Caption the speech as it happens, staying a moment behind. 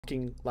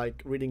talking,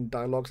 like reading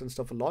dialogues and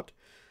stuff a lot.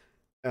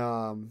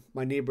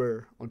 My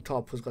neighbor on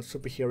top, who's got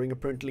super hearing,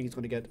 apparently he's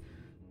going to get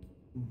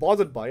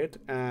bothered by it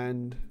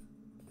and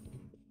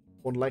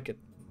won't like it.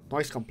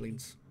 Noise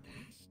complaints.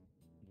 That's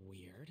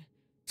weird.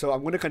 So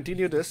I'm going to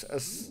continue this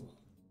as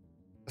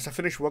I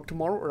finish work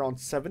tomorrow around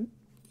 7,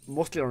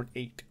 mostly around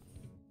 8.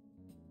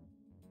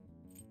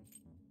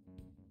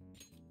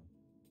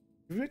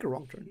 Did we make a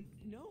wrong turn?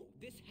 No,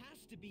 this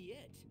has to be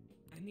it.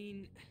 I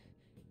mean,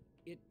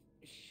 it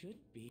should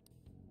be.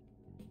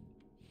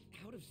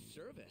 Out of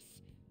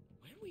service.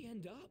 Where'd we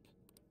end up?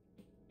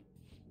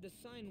 The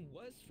sign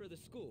was for the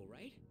school,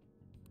 right?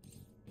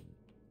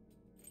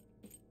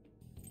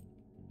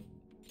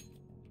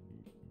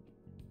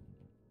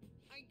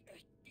 I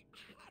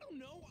don't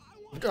know.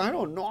 I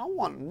don't know. I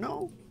want to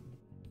know.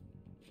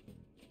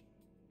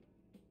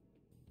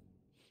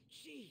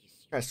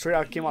 Jeez.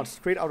 Yeah, came out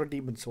straight out of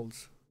Demon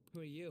Souls. Who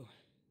are you?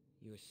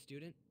 You a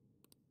student?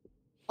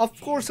 Of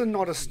course I'm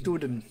not a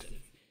student,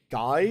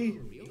 guy.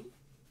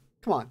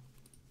 Come on.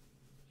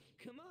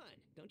 Come on,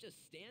 don't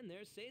just stand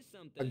there, say A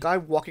something. guy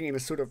walking in a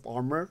suit of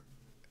armor,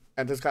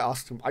 and this guy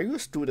asked him, "Are you a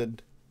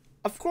student?"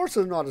 Of course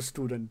I'm not a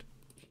student.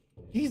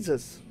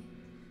 Jesus.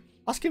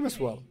 Ask him as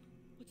well.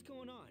 What's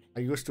going on?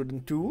 Are you a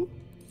student too?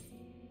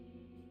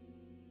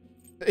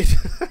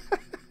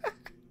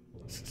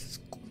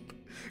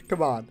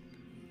 Come on.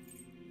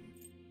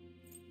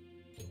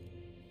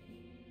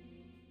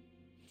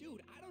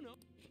 Dude, I don't know.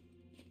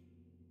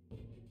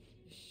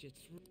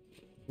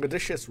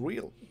 This shit's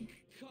real.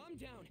 Calm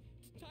down.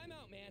 Time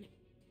out, man.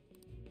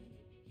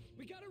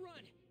 We gotta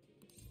run.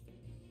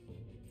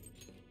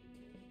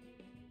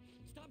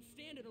 Stop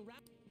standing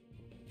around.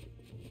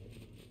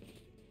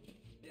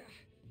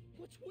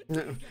 What's with No,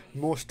 this guy?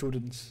 more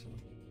students.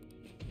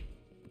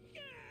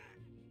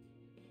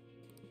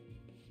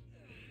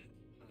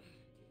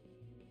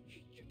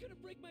 You're gonna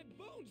break my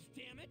bones,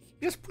 damn it!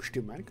 You just pushed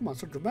him, man. Come on,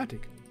 so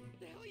dramatic.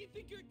 The hell you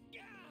think you're?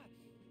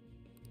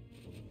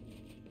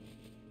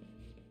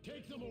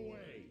 Take them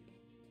away.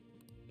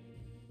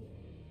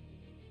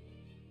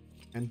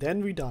 And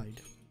then we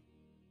died.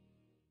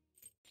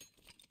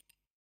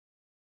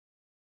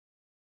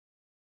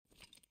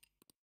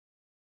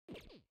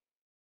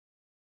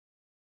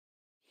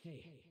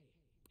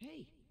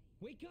 Hey,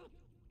 wake up!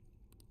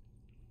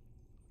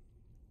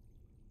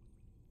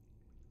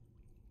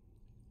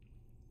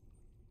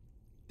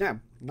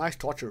 Damn, nice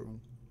torture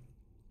room.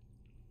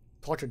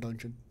 Torture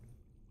dungeon.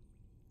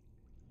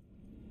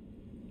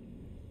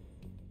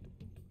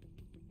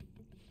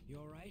 You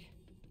alright?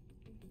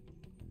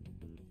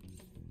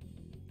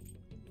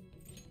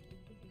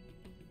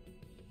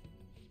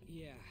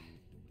 Yeah,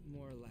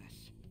 more or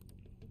less.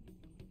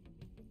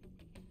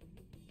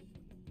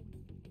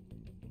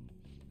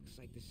 Looks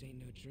like this ain't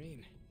no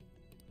dream.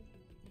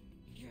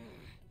 Yeah,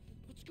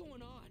 what's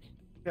going on?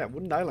 Yeah,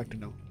 wouldn't I like to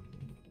know?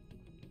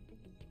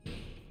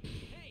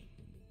 Hey,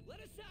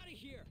 let us out of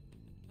here!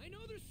 I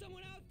know there's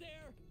someone out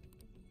there!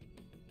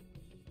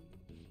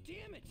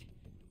 Damn it!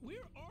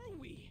 Where are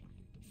we?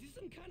 Is this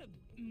some kind of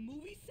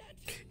movie set?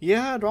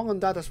 Yeah, wrong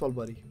on that as well,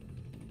 buddy.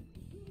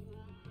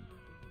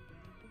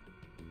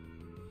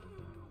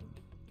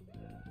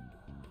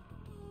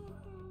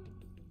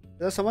 Is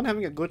there someone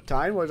having a good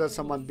time or is there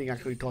someone being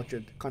actually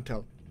tortured? Can't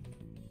tell.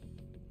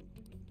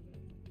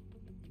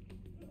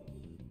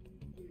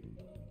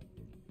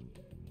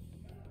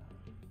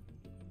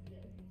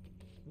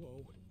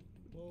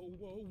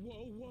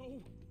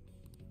 Whoa.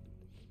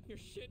 You're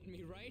shitting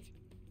me, right?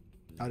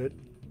 Nah, dude.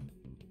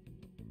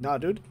 Nah,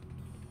 dude.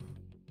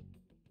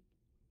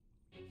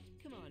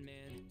 Come on,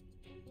 man.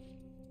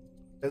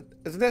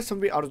 Isn't there some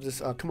way out of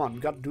this? Come on, we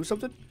gotta do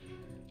something?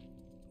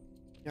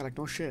 Yeah, like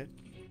no shit.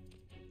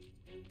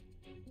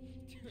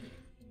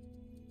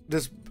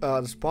 This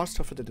boss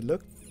stuff did it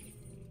look?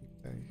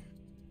 Okay.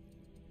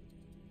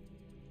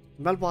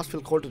 Mel boss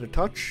feel cold to the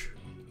touch.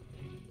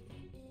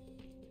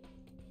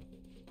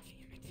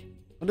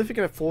 Wonder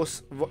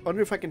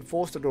if I can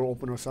force the door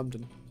open or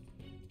something.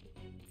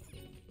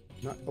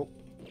 No, oh.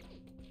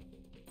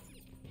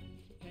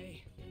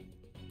 Hey.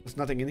 There's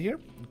nothing in here?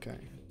 Okay.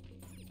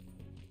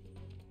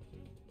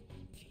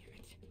 Damn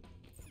it.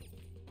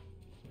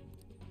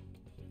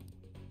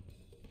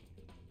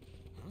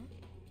 Huh?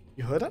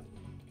 You heard that?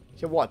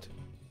 Yeah, what?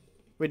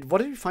 Wait, what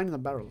did we find in the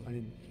barrel? I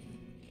didn't.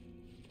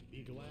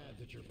 Be glad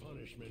that your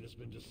punishment has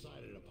been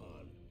decided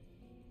upon.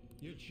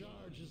 Your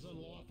charge is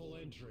unlawful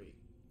entry.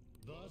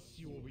 Thus,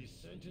 you will be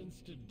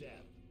sentenced to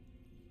death.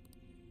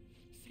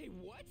 Say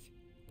what?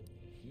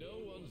 No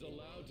one's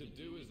allowed to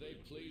do as they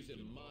please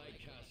in my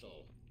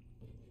castle.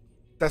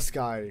 This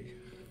guy.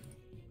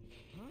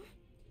 Huh?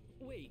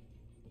 Wait.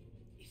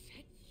 Is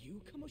that you,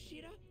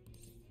 Kamoshida?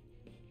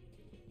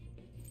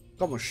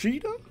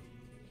 Kamoshida?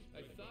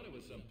 I thought it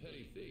was some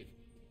petty thief,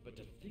 but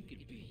to think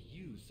it'd be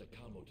you,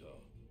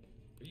 Sakamoto.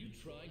 Are you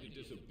trying to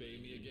disobey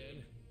me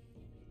again?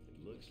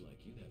 It looks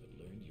like you haven't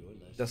learned your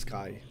lesson. This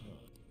guy.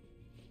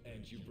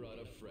 And you brought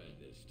a friend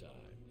this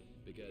time,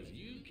 because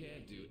you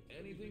can't do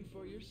anything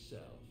for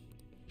yourself.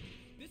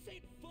 This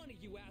ain't funny,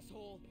 you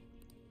asshole!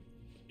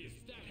 Is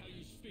that how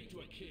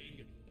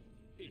King.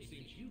 It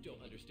seems you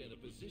don't understand the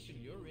position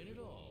you're in at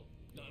all.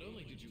 Not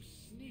only did you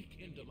sneak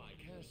into my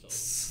castle,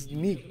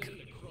 Sneak.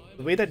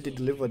 The way that they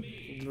delivered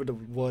the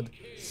word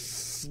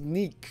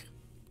sneak.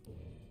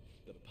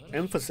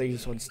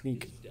 Emphasis on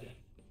sneak.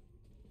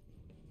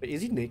 Wait,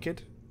 is he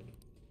naked?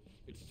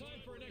 It's time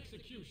for an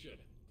execution.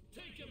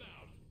 Take him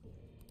out.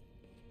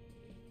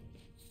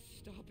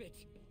 Stop it.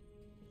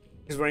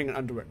 He's wearing an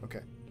underwear.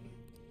 Okay.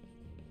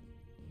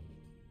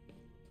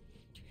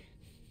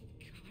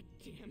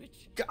 God damn it.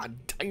 God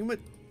damn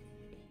it.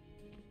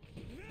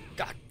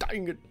 God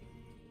dang it.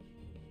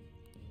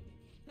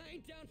 I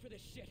ain't down for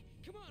this shit.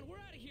 Come on, we're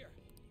out of here.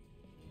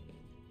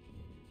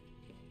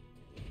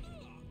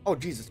 Oh,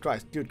 Jesus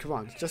Christ. Dude, come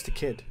on. It's just a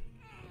kid.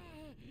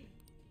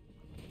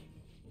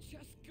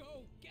 Just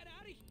go. Get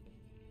out of here.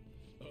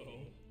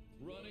 Oh,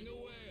 running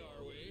away,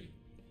 are we?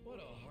 What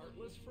a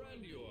heartless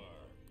friend you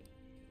are.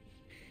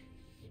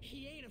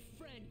 He ain't a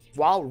friend.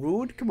 Wow,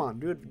 rude. Come on,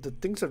 dude. The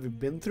things that we've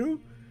been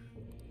through.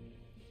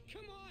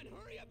 Come on,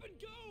 hurry up and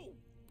go.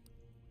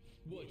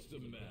 What's the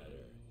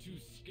matter? Too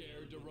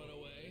scared to run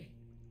away?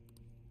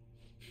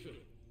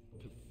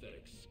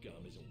 Pathetic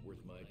scum isn't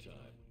worth my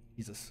time.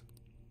 Jesus.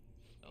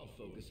 I'll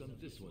focus on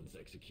this one's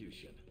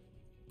execution.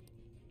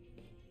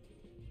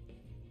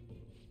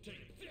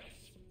 Take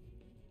this!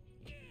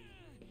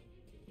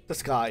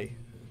 This guy.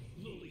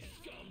 Lowly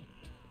scum!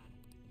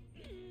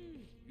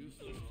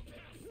 Useless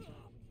pest!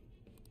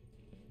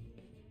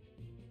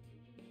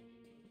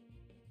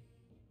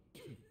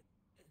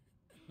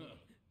 Huh.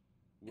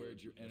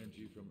 Where'd your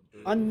energy from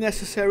earlier?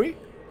 Unnecessary.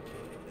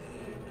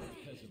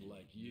 A peasant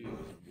like you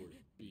isn't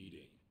worth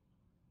beating.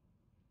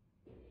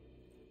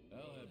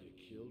 I'll have you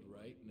killed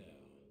right now.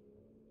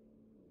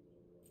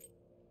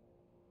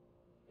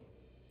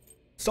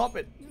 Stop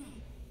it.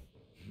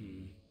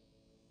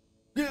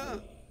 Yeah.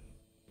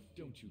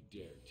 Don't you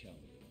dare tell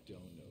me you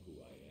don't know who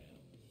I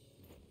am.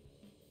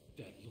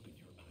 That look in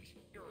your eyes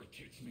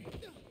irritates me.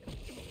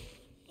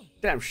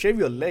 Damn, shave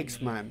your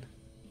legs, man.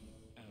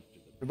 After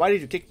the Why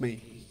did you kick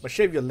me? But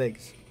shave your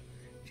legs.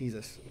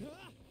 Jesus.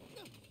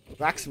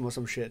 Wax him or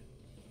some shit.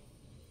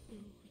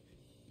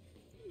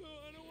 No,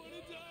 I don't want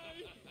to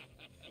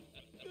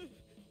die.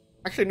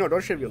 Actually, no,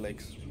 don't shave your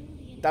legs.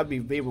 That'd be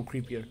way more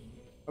creepier.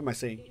 What am I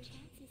saying? Your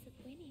chances of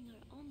winning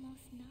are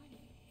almost none.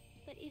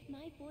 But if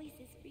my voice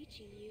is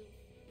reaching you,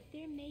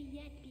 there may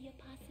yet be a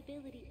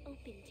possibility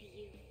open to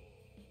you.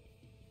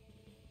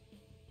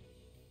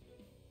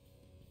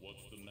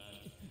 What's the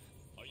matter?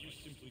 Are you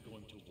simply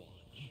going to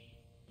watch?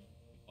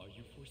 Are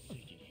you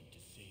forsaking him to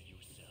save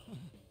yourself?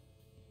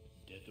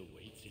 Death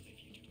awaits him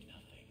if you do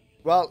nothing.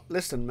 Well,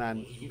 listen,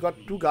 man. You got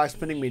two guys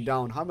pinning me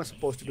down. How am I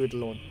supposed to do it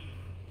alone?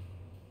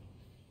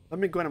 Let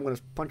me go and I'm gonna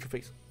punch your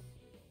face.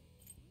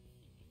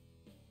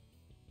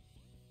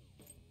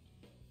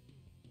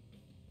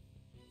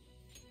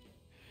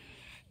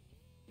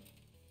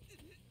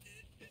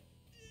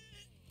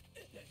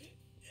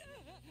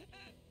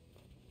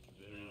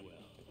 Very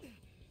well.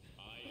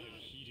 I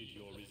have heeded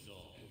your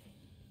resolve.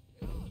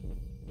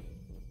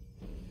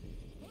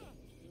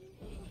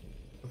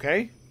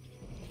 Okay?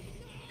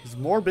 He's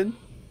Morbin. Bow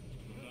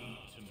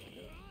to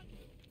me.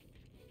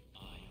 I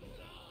am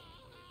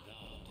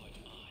thou art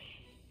I.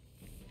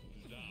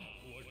 Thou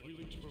who art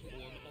willing to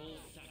perform all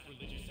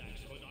sacrilegious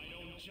acts for thine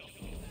own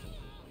justice.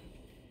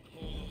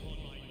 Call upon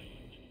my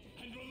name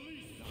and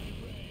release thy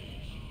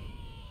rage.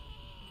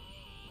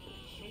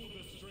 Show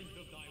the strength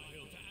of thy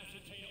will to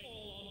ascertain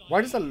all on thy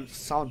Why does that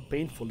sound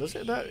painful? Does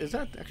it? Is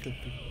that actually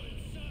painful?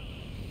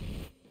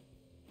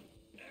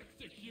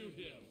 execute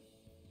him!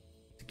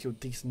 Execute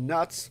these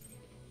nuts.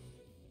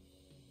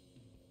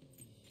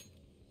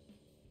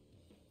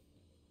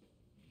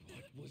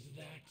 What was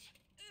that?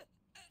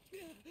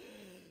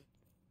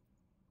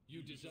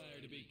 You desire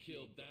to be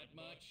killed that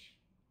much?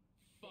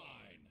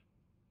 Fine.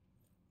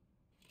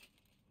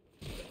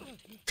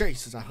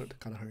 Jesus, I hurt.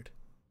 Kinda hurt.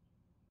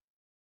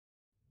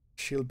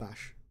 Shield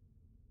bash.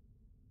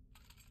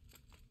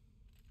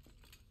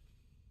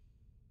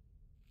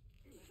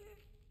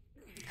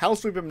 Hell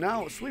sweep him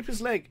now. Sweep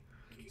his leg.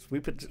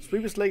 Sweep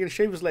his leg and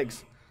shave his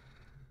legs.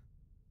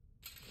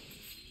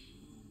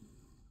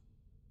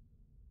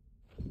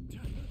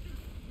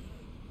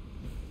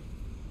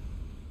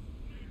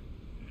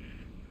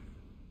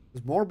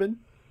 It's Morbin.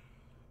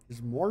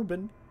 It's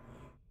Morbin.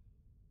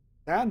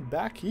 Stand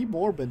back, he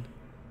Morbin.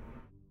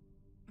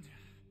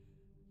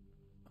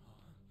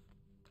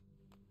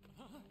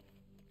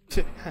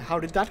 How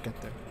did that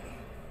get there?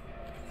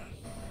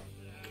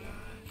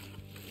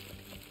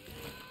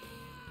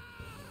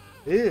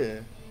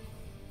 Ew.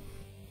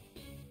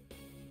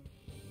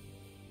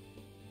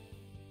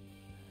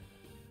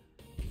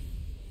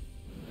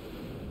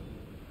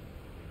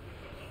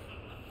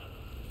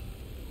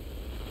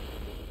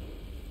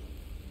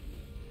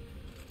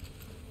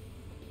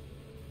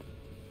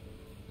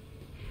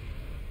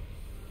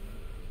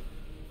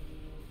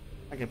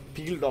 I get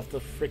peeled off the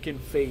freaking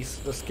face,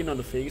 the skin on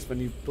the face when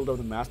you pulled out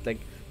the mask. Like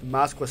the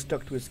mask was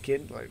stuck to his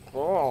skin. Like,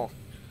 oh.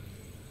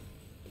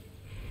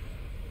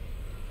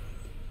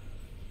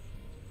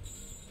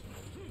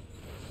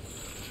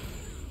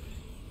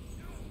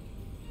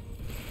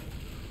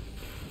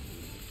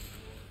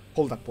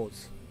 Hold that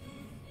pose.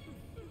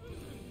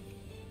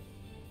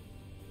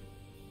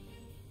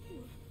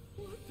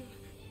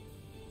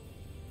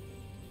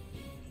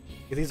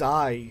 It is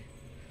I,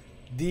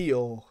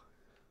 Dio.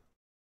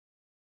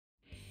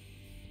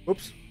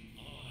 Oops.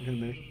 Wait a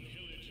minute.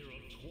 Pillager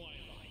of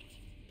Twilight.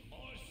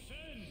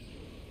 Arsene!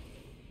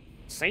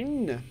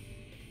 Sing. What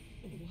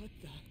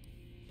the?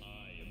 I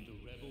am the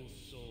rebel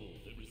soul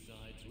that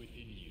resides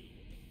within you.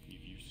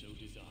 If you so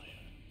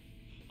desire,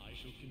 I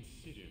shall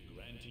consider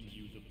granting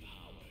you the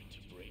power to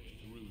break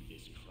through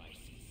this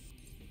crisis.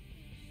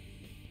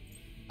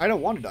 I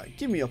don't want to die.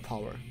 Give me your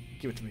power.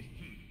 Give it to me.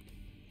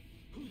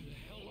 Who the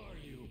hell are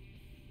you?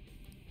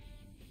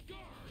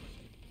 Guard!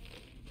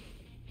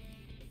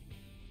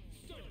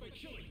 Start by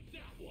killing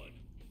that one.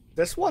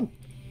 This one.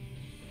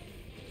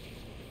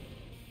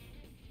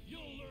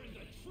 You'll learn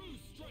the true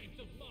strength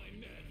of my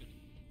men.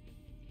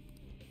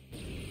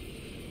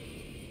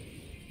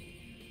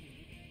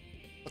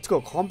 Let's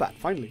go combat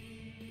finally.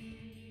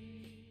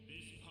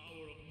 This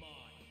power of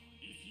mine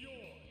is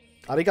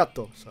yours.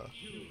 Arigato, sir.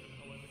 Kill them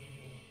however you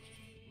want.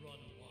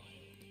 Run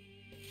wild.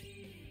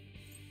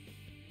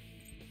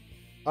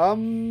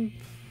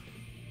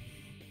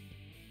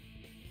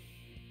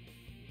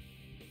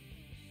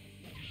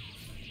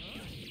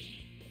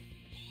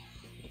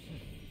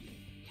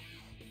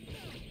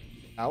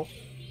 Ow.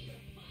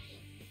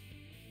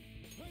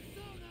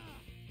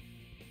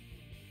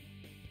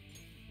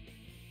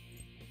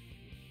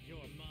 You're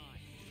mine.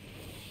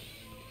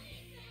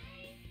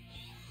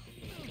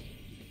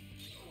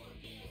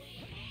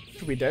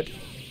 Should be dead.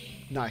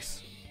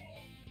 Nice.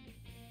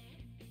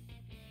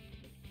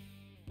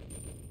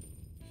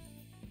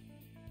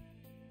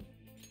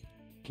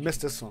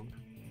 Missed this song. With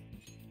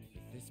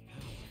this power,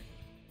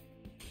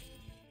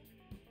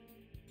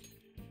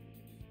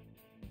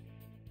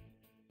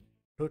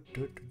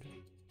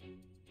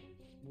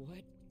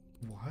 what?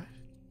 What?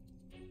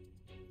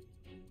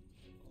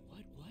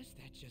 What was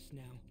that just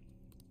now?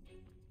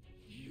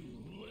 You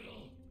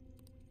little.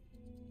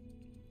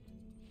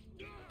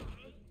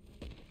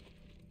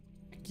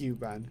 Thank you,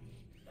 man.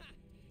 Ha!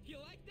 You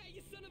like that,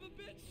 you son of a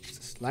bitch?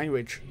 Jesus,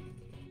 language.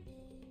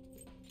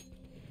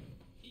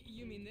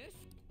 You mean this?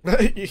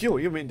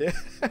 you mean this?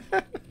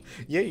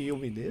 Yeah, you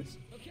mean this?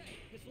 Okay,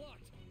 it's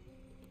locked.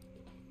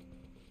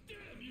 Damn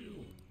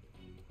you!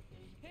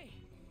 Hey,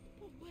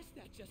 what was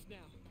that just now?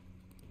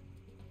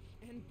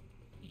 And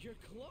your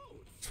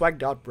clothes.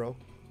 Swagged out, bro.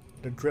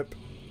 The drip.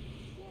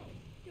 Whoa,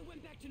 it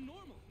went back to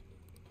normal.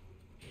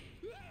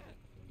 Ah!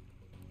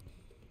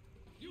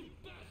 You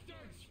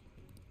bastards!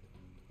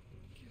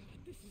 God,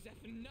 this is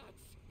effing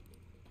nuts.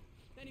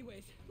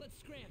 Anyways, let's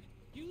scram.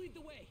 You lead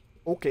the way.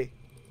 Okay.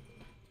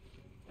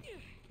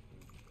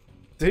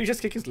 Did he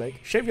just kick his leg?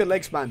 Shave your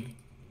legs, man.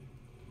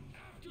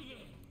 After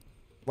them!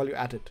 While you're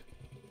at it.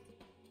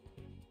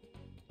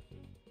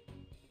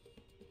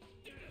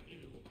 Damn you!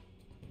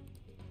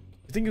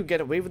 You think you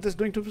get away with this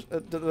doing to I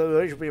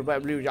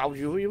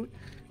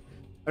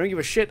don't give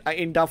a shit. I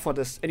ain't down for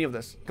this. Any of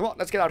this. Come on,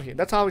 let's get out of here.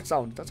 That's how it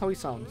sounds. That's how he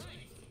sounds.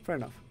 Fair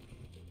enough.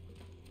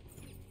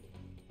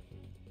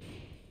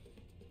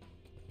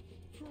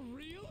 For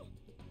real?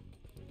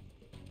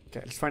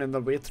 Okay, let's find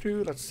another way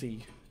through. Let's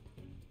see.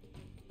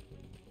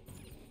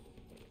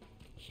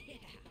 Yeah.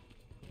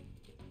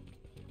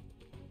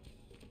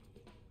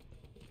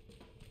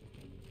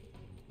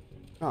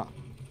 Ah.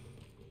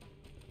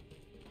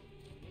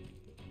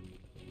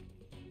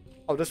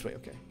 Oh, this way.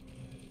 Okay.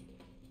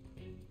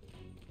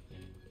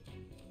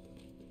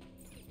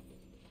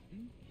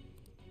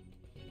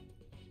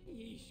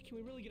 Yeesh, can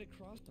we really get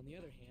across? On the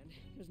other hand,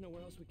 there's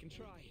nowhere else we can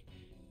try.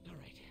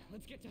 Alright,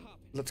 let's get to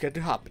hopping. Let's get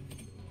to hop.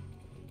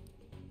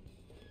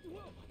 Whoa!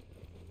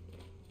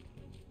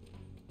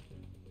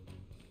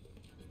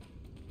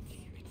 Damn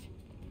it.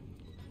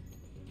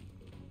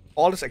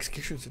 All this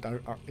execution shit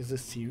is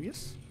this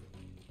serious?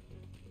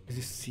 Is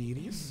this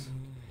serious?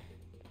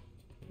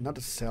 Not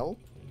a cell?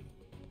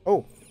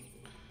 Oh.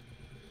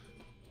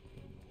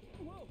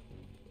 Whoa!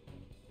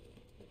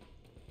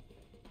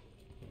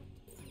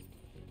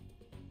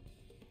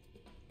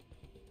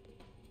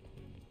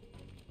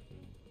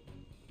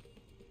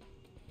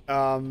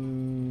 I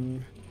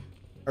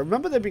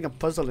remember there being a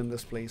puzzle in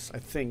this place, I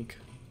think.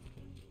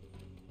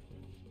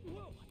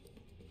 Whoa!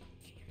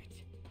 Damn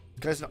it.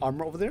 Guys in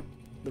armor over there?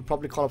 They'll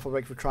probably call up for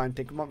break if we try and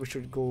take them out. We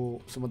should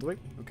go some other way.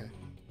 Okay.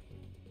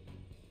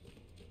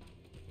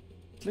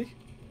 Really?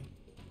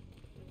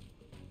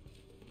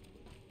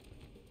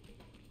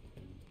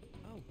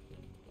 Oh,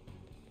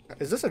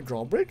 Is this a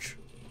drawbridge?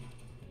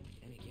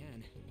 and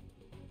again.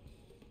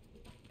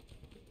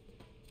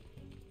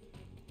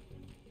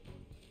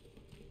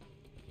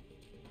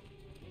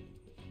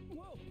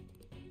 Whoa!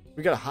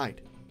 We gotta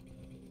hide.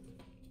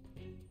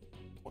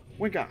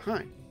 We gotta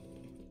hide.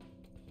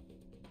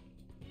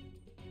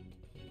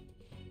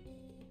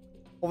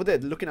 Over there,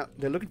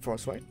 they're looking for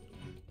us, right?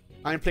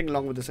 I ain't playing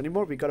along with this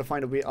anymore. We gotta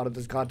find a way out of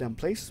this goddamn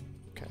place.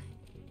 Okay.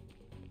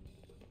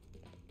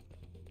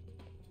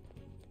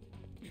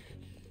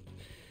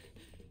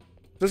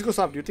 This goes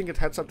up. Do you think it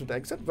heads up to the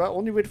exit? Well,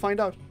 only way to find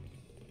out.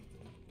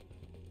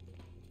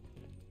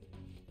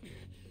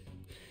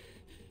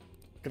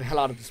 hell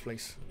out of this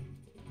place.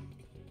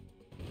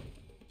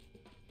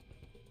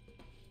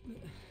 You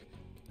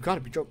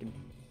gotta be joking.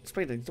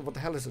 Explain it. What the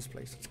hell is this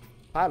place? It's a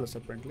palace,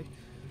 apparently.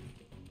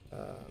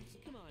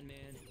 Come on,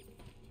 man.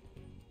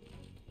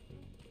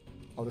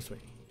 Oh, this way.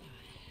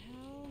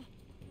 Hell?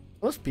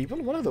 Those people?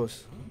 What are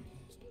those?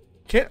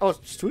 Kid? Oh,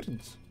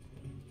 students.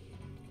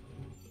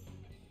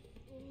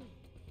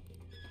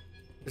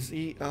 Is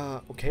he,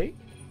 okay?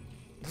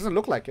 Doesn't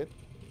look like it.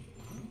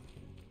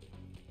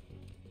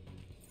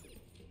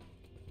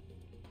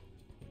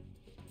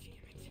 Damn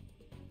it.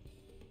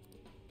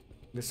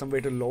 There's some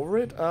way to lower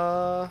it. What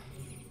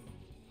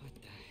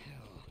the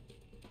hell?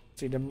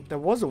 See, there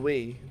was a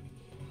way.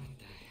 What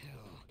the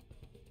hell?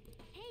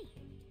 Hey,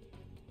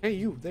 Hey,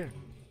 you, there.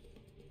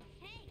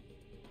 hey.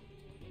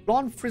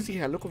 Blonde frizzy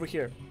hair, look over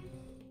here.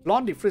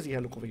 Blondie frizzy hair,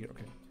 look over here,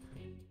 okay.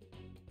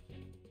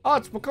 Oh,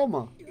 it's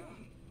Makoma.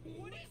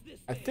 What is this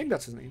I thing? think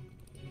that's his name.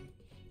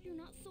 You're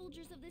not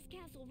soldiers of this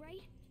castle,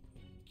 right?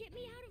 Get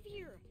me out of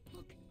here.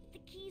 Look, the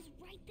key's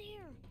right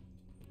there.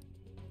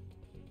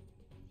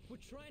 We're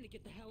trying to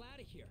get the hell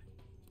out of here.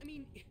 I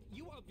mean,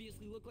 you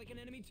obviously look like an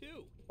enemy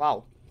too.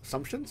 Wow.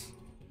 Assumptions?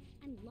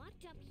 I'm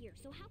locked up here,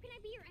 so how can I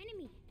be your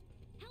enemy?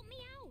 Help me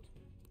out.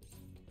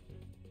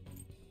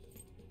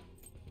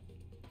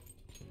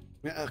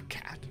 A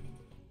cat.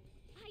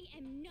 I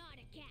am not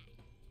a cat.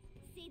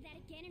 Say that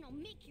again and I'll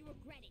make you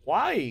regret it.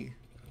 Why?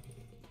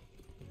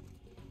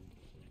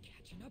 They're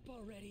catching up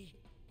already.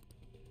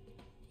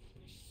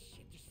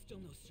 Shit, there's still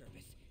no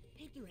service.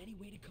 Ain't there any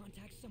way to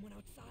contact someone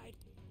outside?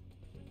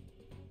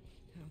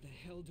 How the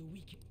hell do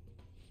we get...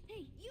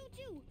 Hey, you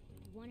too.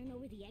 Want to know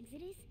where the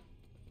exit is?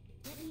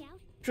 Let me out.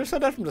 Just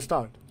said that from the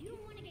start. You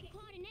don't want to get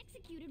caught and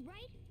executed,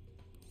 right?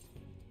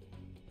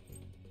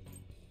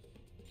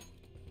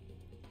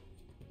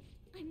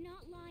 I'm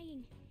not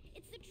lying.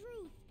 It's the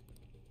truth.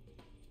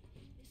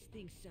 This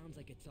thing sounds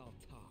like it's all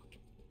talk.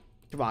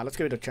 Come on, let's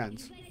give it a If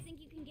chance. you guys think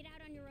you can get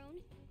out on your own,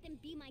 then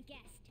be my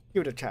guest.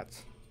 Give it a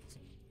chance.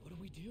 What do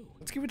we do?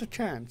 Let's give it a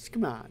chance.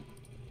 Come on.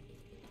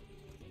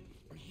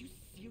 Are you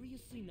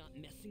seriously not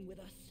messing with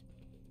us?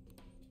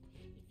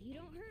 If you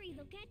don't hurry,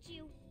 they'll catch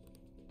you.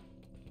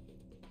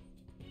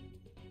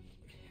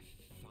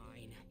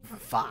 Fine.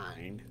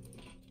 Fine.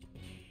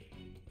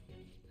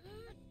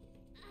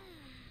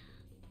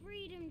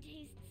 Freedom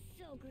tastes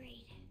so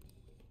great.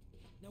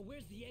 Now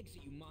where's the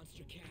exit, you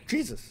monster cat?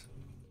 Jesus.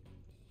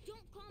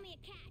 Don't call me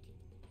a cat.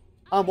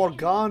 Ah,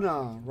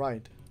 Morgana.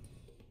 Right.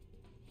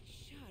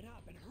 Shut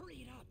up and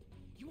hurry it up.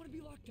 You want to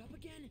be locked up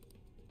again?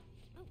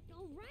 Oh,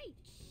 all right.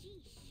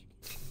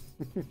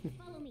 Sheesh.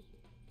 Follow me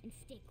and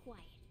stay quiet.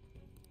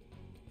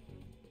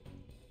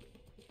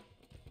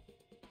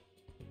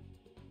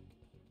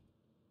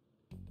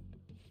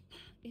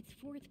 It's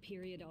fourth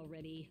period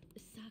already.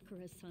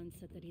 Sakura-san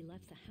said that he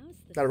left the house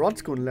this That morning.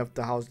 Rodskun left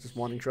the house this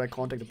morning. Should I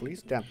contact the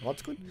police? Damn,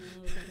 Rodskun? No,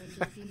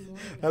 that'll just be more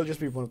of That'll it. just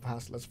be one of the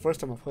past. That's the first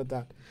time I've heard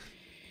that.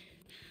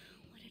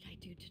 What did I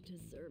do to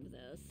deserve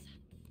this?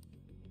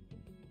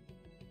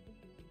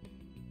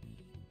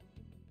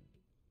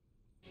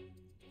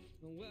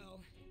 Well,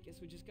 guess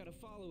we just gotta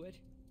follow it.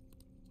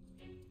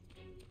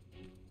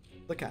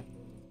 The cat.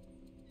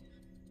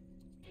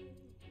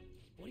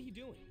 What are you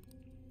doing?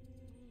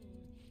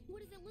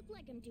 What does it look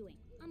like I'm doing?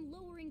 I'm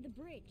lowering the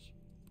bridge.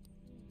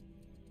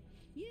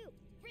 You,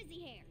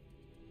 frizzy hair.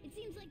 It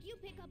seems like you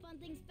pick up on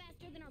things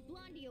faster than our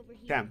blondie over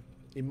here. Damn.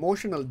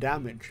 Emotional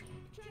damage.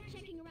 Try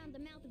checking around the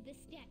mouth of this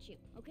statue,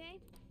 okay?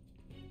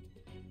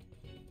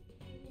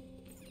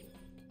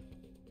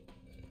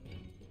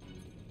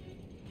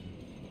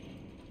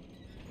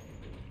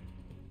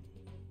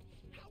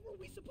 How were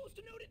we supposed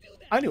to know to do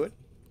that? I knew it.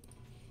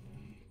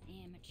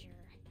 Amateur.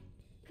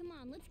 Come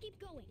on, let's keep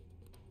going.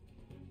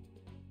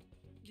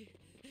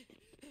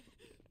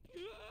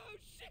 Oh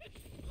shit!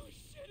 Oh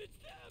shit, it's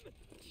them!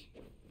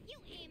 You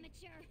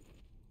amateur.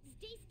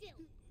 Stay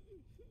still.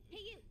 Hey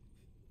you.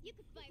 You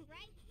can fight,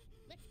 right?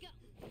 Let's go.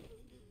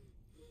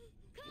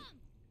 Come.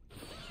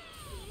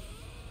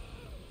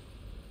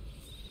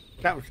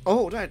 Damage.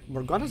 Oh, right.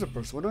 Morgana's a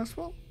persona as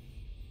well?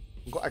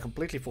 I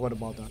completely forgot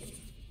about that.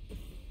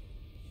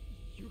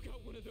 You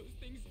got one of those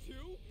things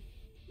too?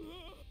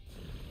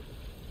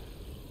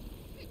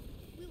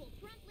 We will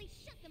promptly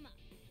shut them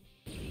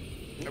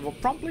up. I will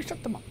promptly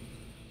shut them up.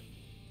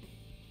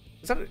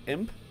 Is that an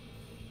imp?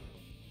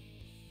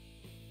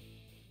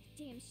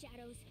 Damn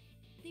shadows.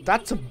 They've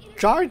That's a taken inner-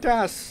 giant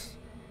ass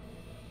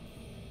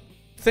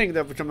thing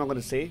that which I'm not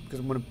gonna say because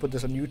I'm gonna put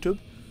this on YouTube.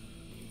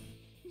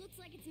 Looks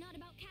like it's not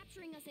about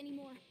capturing us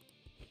anymore.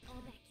 I'll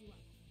back you up.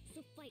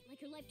 So fight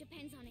like your life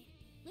depends on it.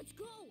 Let's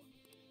go.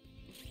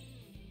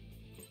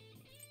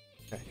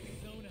 Okay.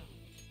 Zone out.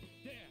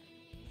 There.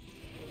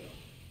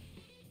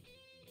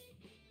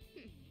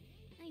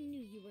 I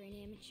knew you were an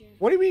amateur.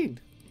 What do you mean?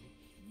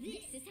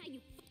 This is how you.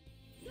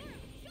 Show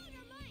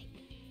your might.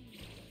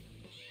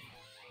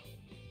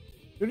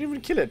 You didn't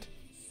even kill it.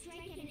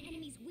 Strike at an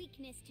enemy's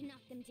weakness to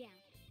knock them down.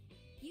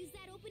 Use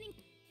that opening.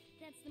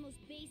 That's the most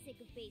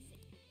basic of basic.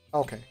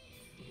 Okay.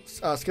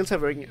 skills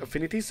have varying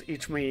affinities.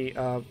 Each may,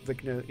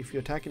 if you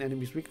attack an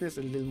enemy's weakness,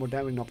 a little more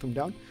damage, knock them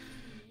down.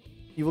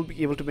 You will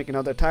be able to make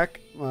another attack.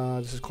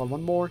 This is called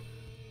one more.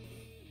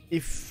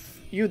 If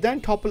you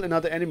then topple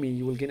another enemy,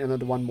 you will gain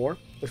another one more.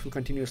 This will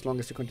continue as long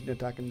as you continue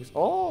attacking this.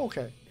 Oh,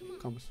 okay.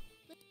 Comes.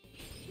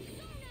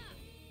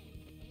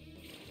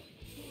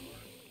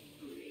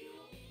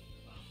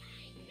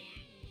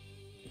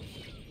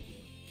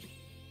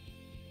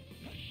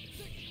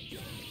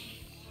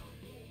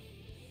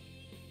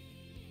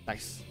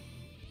 Nice.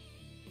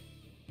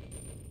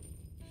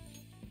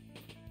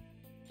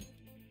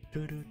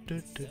 Another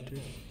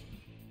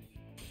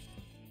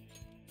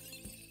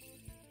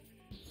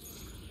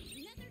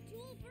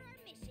tool for our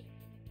mission.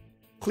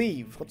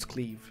 Cleave. What's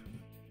cleave?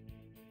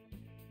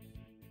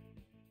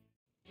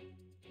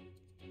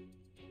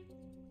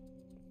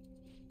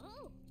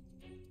 Oh,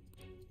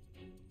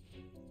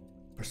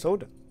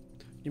 Persona.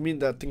 You mean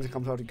the things that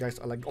comes out of you guys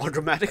are like all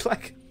dramatic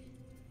like?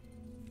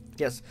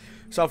 Yes.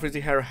 Saw Frizzy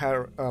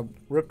hair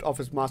ripped off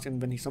his mask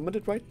and when he summoned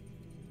it, right?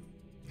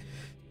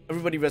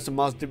 Everybody wears a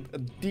mask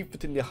deep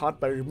within their heart.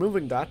 By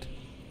removing that,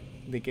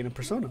 they gain a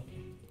persona.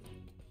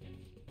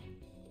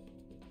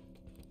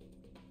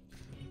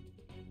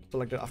 So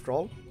like that after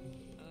all.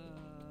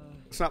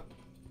 It's not.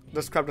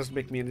 This crap doesn't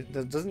make me any.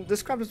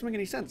 This crap doesn't make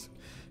any sense.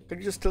 Can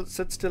you just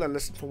sit still and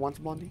listen for once,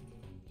 Blondie?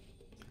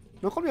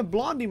 Don't call me a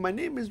Blondie. My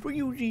name is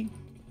Ryuji.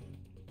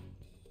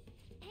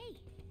 hey,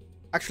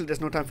 Actually,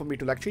 there's no time for me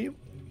to lecture you.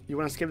 You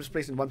want to escape this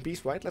place in one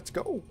piece, right? Let's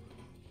go.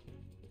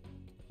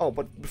 Oh,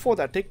 but before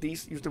that, take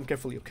these. Use them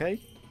carefully,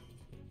 okay?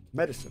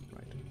 Medicine,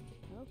 right?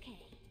 okay.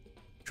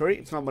 Sorry,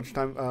 it's not much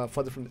time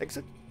further from the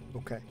exit.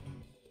 Okay.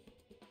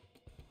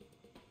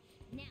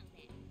 Now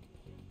then,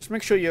 Just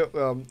make sure you're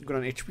good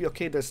on HP.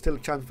 Okay, there's still a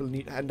chance we'll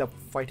end up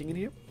fighting in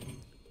here.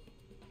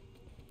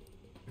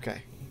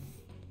 Okay.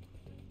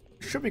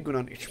 Should be good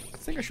on HP. I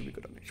think I should be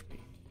good on HP.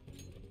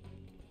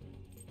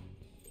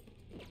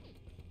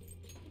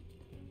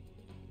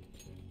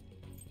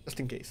 Just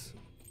in case.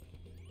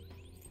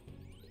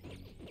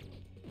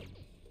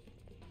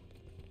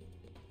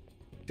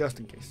 Just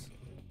in case.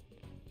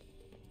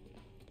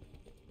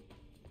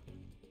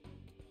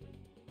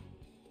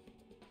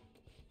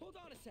 Hold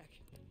on a sec.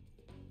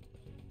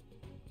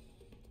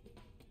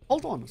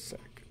 Hold on a sec.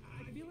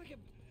 I feel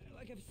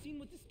like I've seen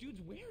what this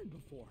dude's wearing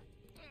before.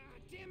 Ah,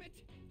 damn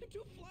it! I'm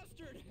too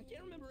flustered. I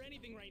can't remember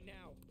anything right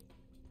now.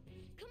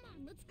 come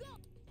on, let's go.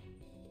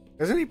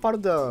 Isn't he part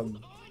of the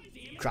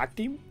track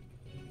team?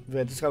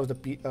 Where this guy was the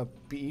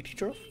PE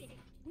teacher? Wait a minute.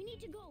 We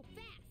need to go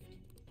fast.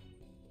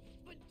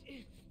 But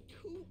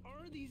who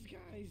are these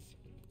guys?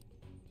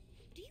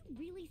 Do you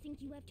really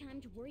think you have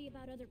time to worry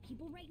about other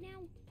people right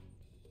now?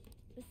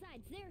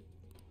 Besides,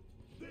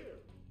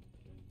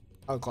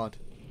 Oh god.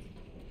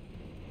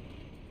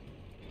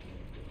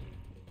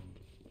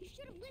 you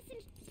should have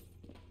listened.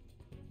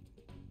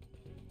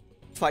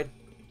 Fight.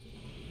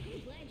 I'm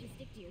glad you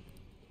stick to your.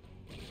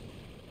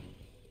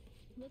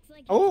 Looks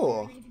like.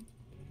 Oh.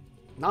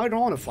 Now I don't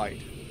want to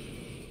fight.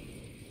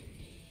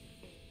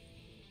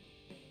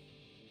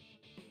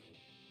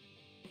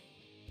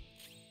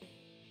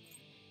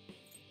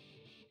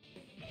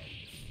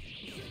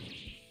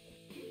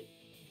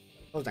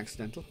 That was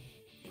accidental.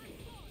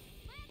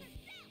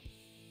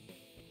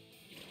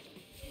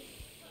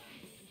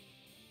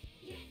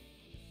 Nice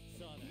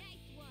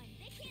one.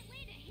 They can't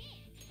land a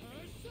hit.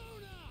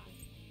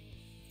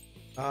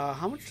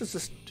 How much does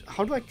this...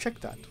 How do I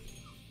check that?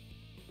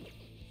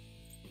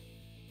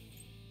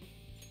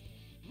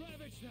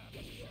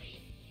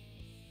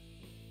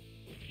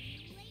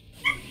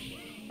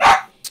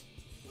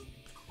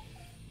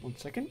 One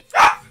second.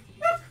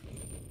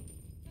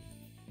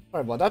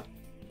 Sorry about that.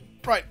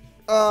 Right.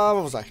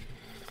 What was I?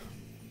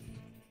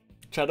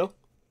 Shadow?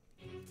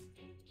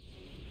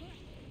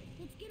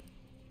 Let's get.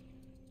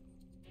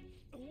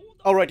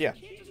 Oh, right, yeah.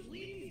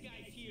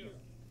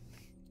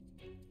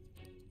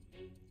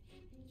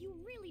 You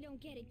really don't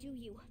get it, do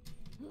you?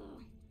 Ugh.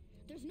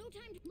 There's no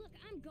time to look.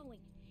 I'm going.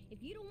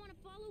 If you don't want to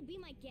follow, be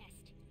my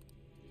guest.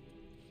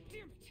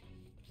 Damn it!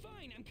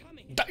 Fine, I'm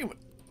coming. Damn it.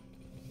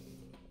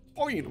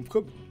 Fine, I'm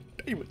coming.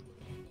 Damn it.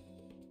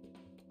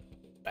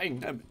 Dang,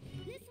 damn it.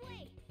 This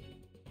way.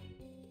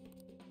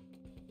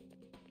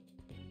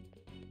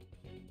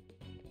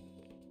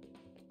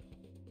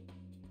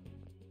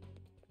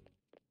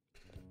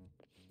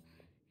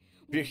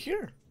 We're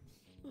here.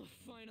 Oh,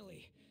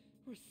 finally,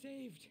 we're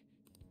saved.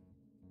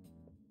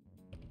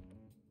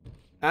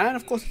 And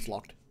of course it's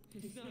locked.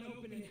 It's not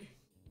opening.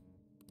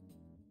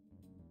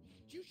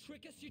 Did you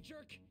trick us, you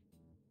jerk?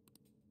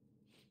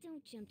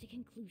 Don't jump to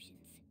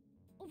conclusions.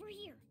 Over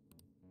here.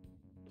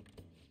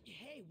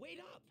 Hey, wait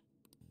up!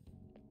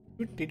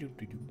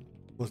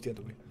 Goes the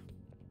other way.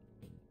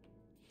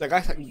 The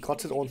guy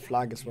got his own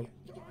flag as well.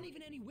 There aren't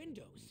even any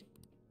windows.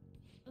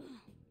 Ugh,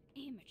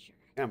 amateur.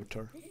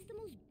 Amateur. This is the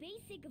most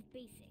basic of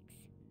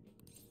basics.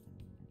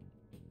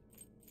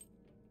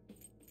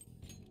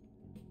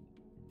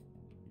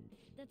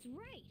 That's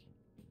right.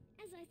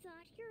 As I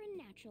thought, you're a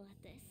natural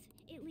at this.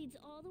 It leads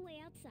all the way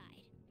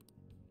outside.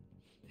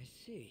 I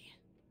see.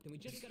 Then we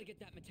just gotta get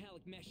that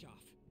metallic mesh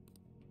off.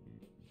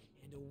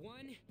 And a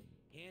 1,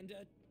 and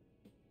a...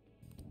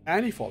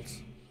 And he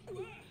falls.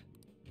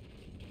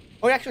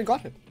 Oh, he actually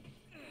got it.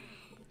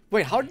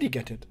 Wait, how did he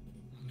get it?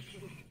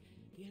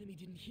 The enemy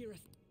didn't hear us.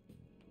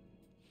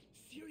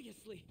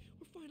 Seriously,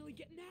 we're finally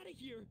getting out of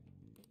here.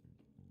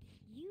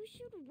 You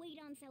should wait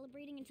on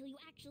celebrating until you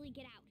actually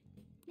get out.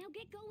 Now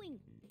get going.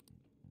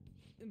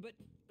 But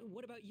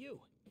what about you?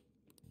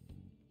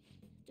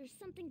 There's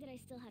something that I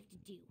still have to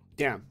do.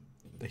 Damn,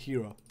 the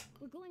hero.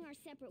 We're going our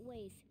separate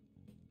ways.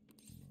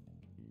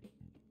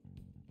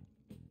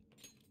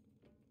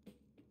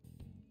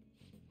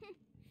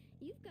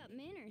 You've got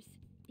manners.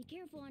 Be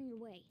careful on your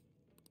way.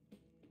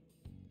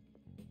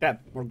 Damn,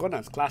 Morgana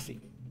is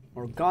classy.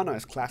 Morgana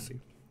is classy.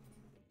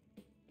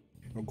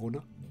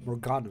 Morgana?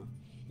 Morgana.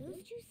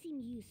 Those two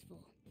seem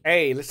useful.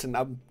 Hey, listen,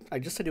 I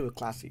just said you were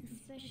classy.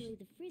 Especially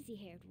the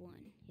frizzy-haired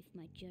one, if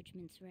my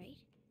judgment's right.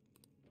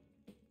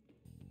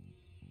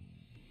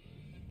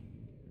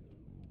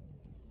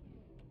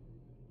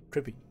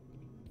 Trippy.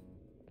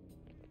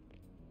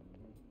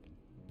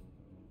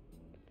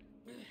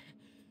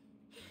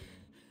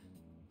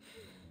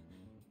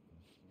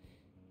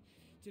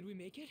 Did we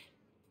make it?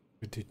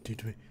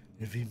 Did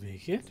we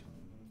make it?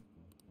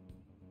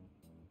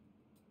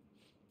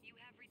 You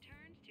have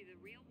returned to the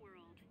real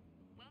world.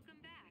 Welcome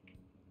back.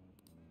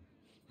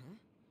 Huh?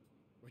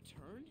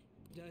 Returned?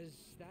 Does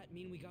that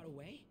mean we got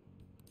away?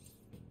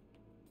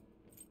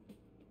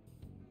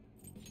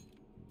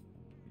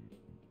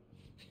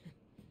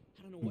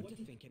 I don't know what to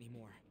think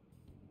anymore.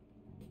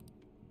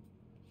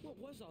 What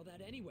was all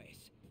that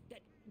anyways?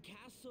 That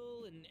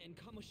castle and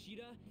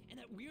Kamoshida and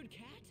that weird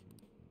cat?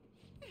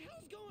 What the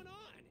hell's going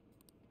on?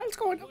 What's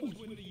going on? What's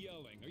with the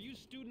yelling? Are you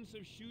students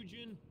of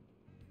Shujin?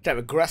 Damn,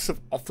 aggressive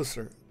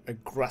officer.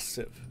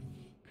 Aggressive.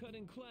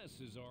 Cutting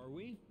classes, are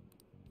we?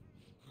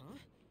 Huh?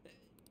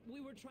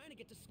 We were trying to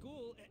get to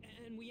school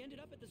and we ended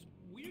up at this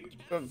weird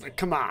castle.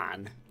 Come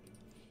on.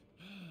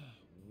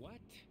 What?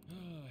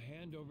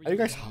 Hand over Are you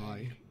your guys bag.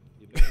 high?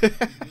 You better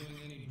not be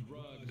doing any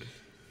drugs.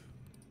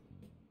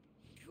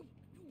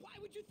 Why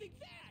would you think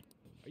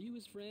that? Are you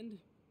his friend?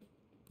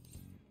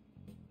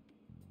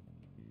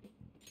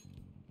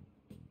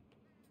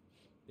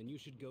 Then you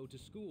should go to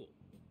school.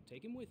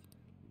 Take him with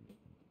you.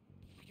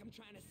 Like I'm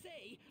trying to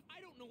say,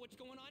 I don't know what's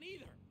going on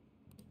either.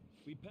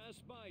 We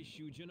passed by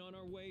Shujin on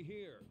our way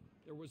here.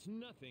 There was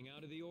nothing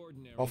out of the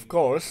ordinary. Of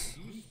course.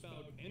 If you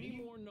spout any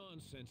more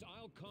nonsense,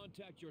 I'll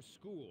contact your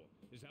school.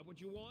 Is that what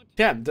you want?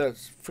 Damn, the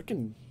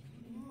freaking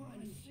Come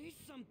on, say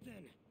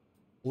something.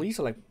 police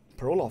are like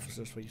parole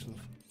officers for yourself.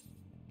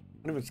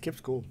 I don't even skip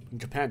school in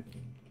Japan.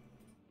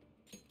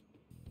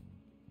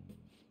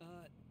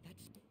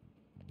 That's...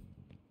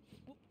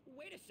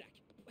 Wait a sec.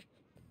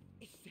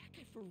 Is that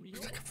guy for real? Is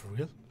that guy for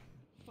real?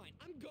 Fine,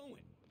 I'm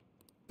going.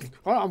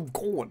 Oh, I'm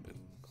going.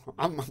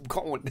 I'm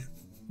going.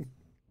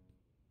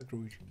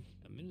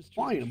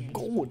 Why I'm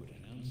going?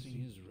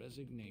 Announcing his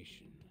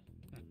resignation.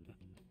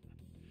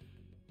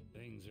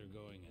 Things are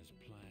going as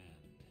planned.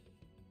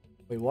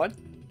 Wait, what?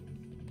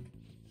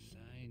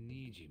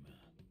 Sainijima.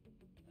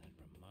 That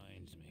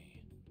reminds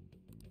me.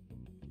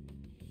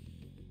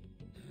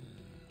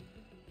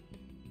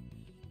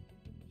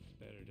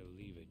 Better to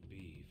leave it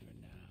be for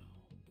now.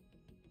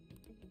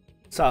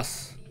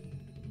 Sus.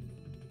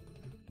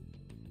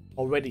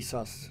 Already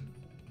sus.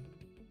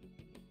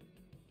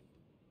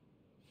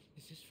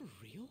 Is this for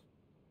real?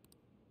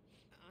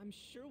 I'm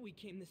sure we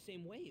came the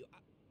same way.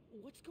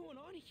 What's going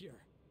on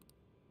here?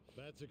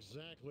 That's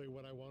exactly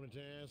what I wanted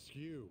to ask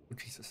you. Oh,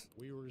 Jesus.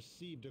 We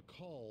received a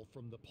call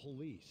from the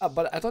police.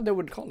 But I thought they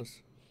wouldn't call us.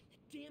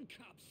 Damn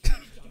cops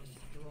snitched on us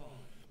after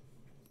all.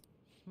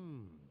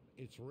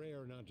 It's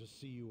rare not to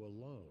see you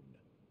alone.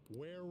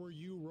 Where were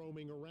you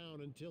roaming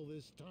around until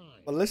this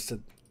time? But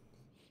listen,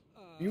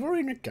 we were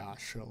in a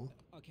castle.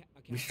 Okay.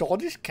 We saw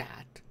this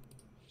cat.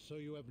 So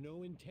you have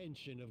no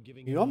intention of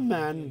giving... You're a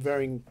man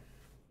wearing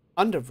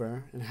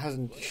underwear and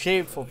hasn't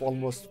shaved for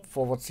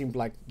what seemed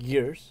like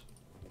years.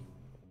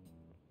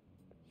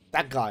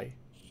 That guy.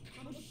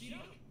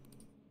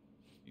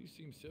 You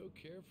seem so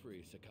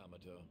carefree,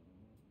 Sakamoto.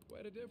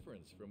 Quite a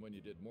difference from when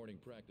you did morning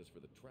practice for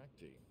the track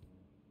team.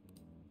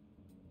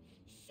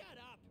 Shut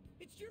up!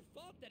 It's your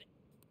fault that...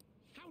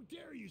 How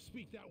dare you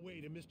speak that way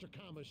to Mr.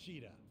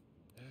 Kamoshida?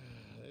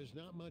 There's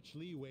not much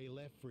leeway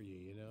left for you,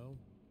 you know?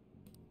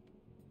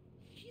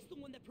 He's the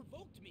one that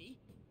provoked me.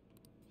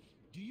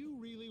 Do you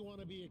really want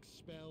to be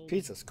expelled?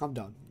 Jesus, calm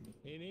down.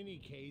 In any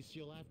case,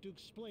 you'll have to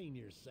explain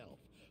yourself.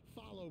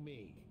 Follow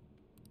me.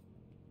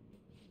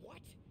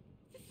 What?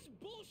 This is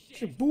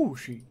bullshit!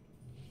 Shibushi.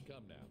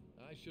 Come now,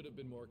 I should have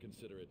been more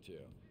considerate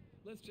too.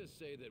 Let's just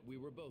say that we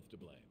were both to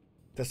blame.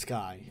 This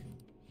guy.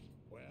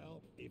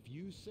 Well, if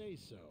you say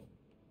so.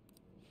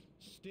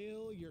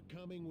 Still, you're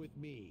coming with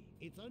me.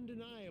 It's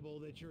undeniable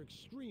that you're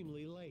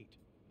extremely late.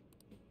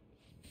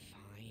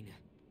 Fine.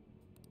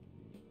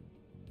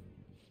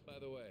 By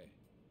the way,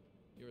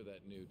 you're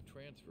that new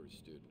transfer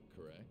student,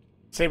 correct?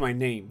 Say my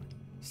name.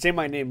 Say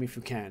my name if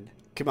you can.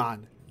 Come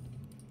on.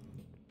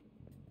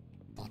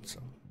 Thought so.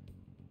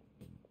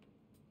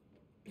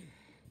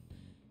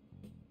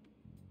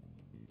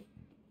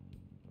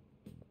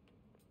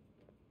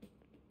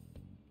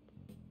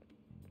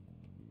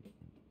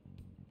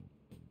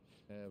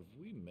 Have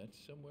we met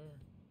somewhere?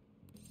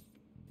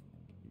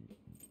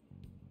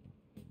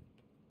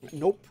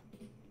 Nope.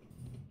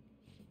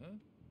 Huh?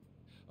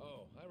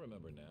 Oh, I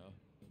remember now.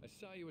 I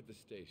saw you at the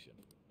station.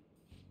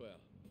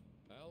 Well,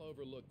 I'll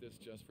overlook this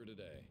just for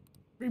today.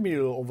 What do you mean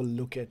you'll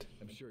overlook it?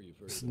 I'm sure you've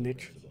heard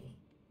Snitch. of the principle.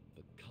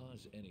 But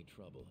cause any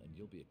trouble and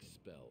you'll be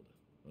expelled.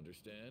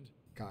 Understand?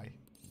 Guy.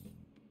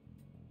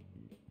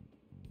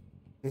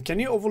 Can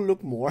you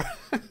overlook more?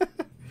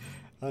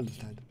 I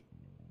understand.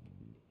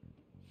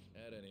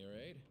 At any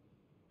rate,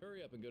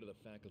 hurry up and go to the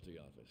faculty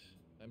office.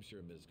 I'm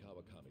sure Ms.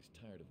 Kawakami's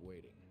tired of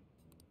waiting.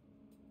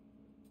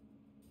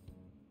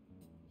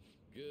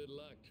 Good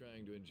luck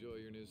trying to enjoy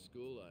your new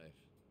school life.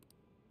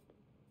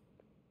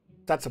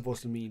 That's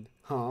supposed to mean,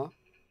 huh?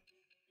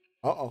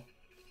 Uh-oh.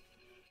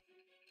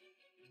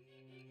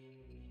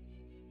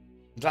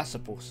 That's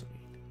supposed to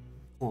mean,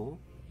 huh?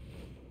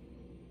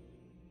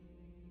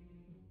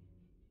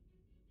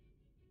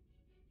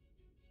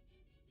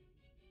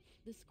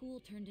 The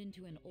school turned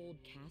into an old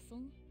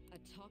castle? A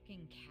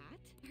talking cat?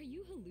 Are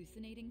you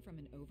hallucinating from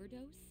an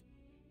overdose?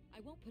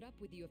 I won't put up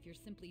with you if you're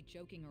simply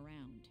joking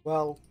around.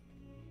 Well,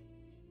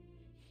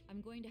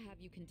 I'm going to have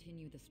you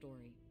continue the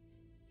story.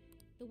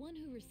 The one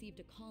who received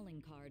a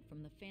calling card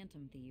from the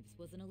Phantom Thieves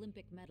was an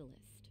Olympic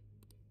medalist.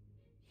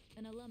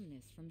 An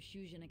alumnus from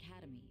Shujin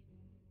Academy.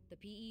 The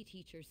PE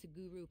teacher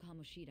Suguru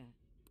Kamoshida.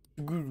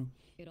 Guru.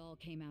 It all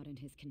came out in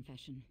his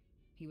confession.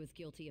 He was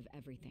guilty of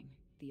everything.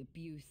 The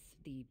abuse,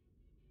 the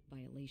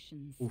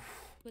violations. Oof.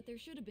 But there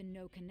should have been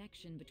no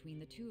connection between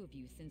the two of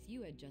you since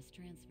you had just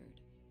transferred.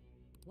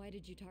 Why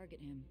did you target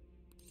him?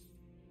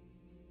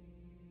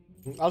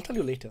 I'll tell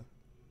you later.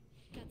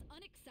 That's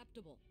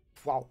unacceptable.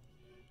 Wow.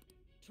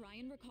 Try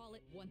and recall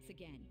it once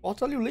again. I'll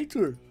tell you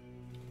later.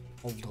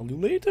 I'll tell you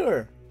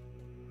later.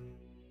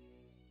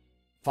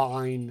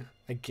 Fine,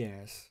 I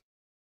guess.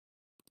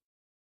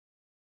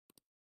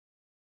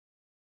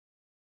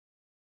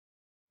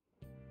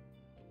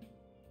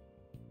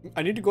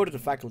 I need to go to the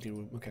faculty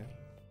room. Okay.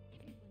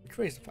 Which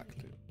way is the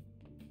faculty room?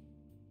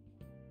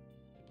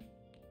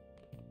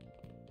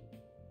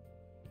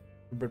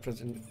 Bird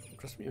president,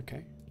 trust me.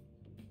 Okay.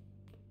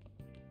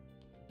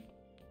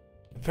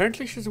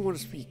 Apparently, she doesn't want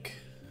to speak.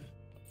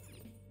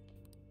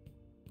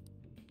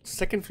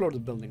 Second floor of the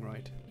building,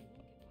 right?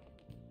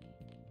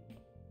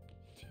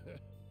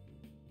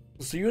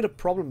 So you had a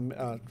problem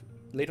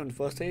late on the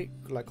first day,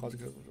 like causing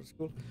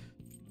school.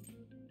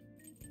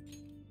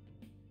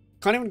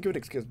 Can't even give it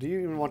excuse. Do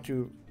you even want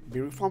to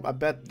be reformed? I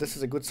bet this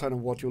is a good sign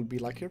of what you'll be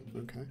like here.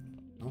 Okay.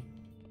 No.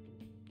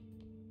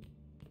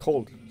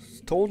 Cold.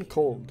 Stone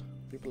cold.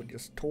 People are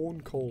just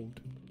stone cold.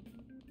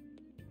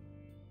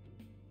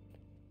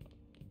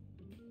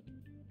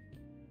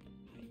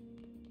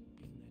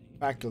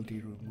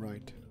 Faculty room,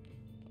 right.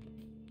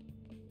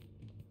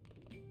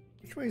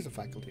 Which way is the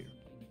faculty room?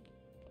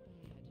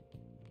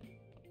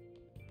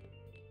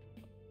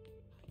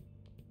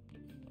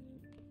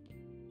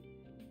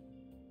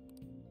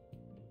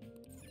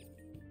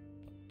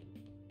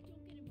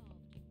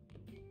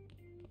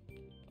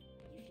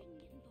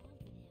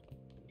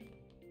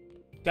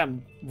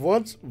 Damn,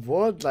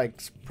 word like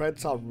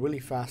spreads out really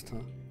fast, huh?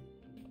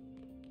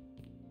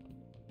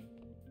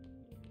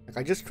 Like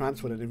I just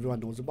transferred and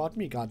everyone knows about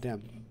me.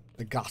 Goddamn,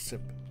 the gossip.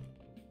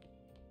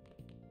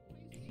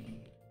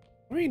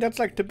 I mean, that's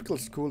like typical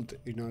school,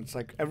 you know. It's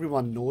like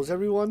everyone knows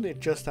everyone.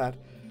 It's just that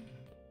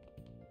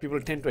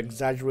people tend to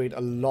exaggerate a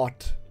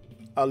lot.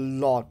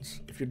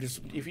 If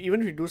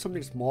even if you do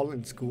something small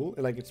in school,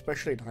 like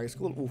especially in high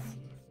school,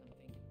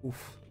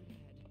 oof.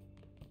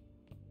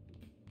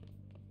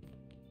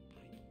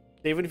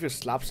 Even if you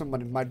slap someone,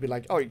 it might be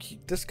like, oh,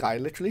 this guy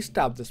literally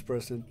stabbed this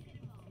person.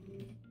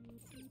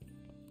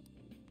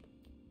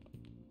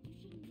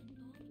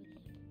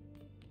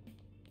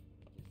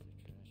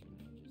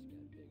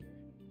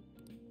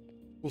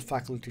 Full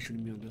faculty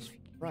shouldn't be on this.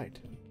 Right.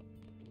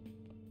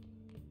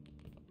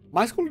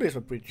 My school days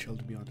were pretty chill,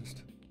 to be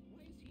honest.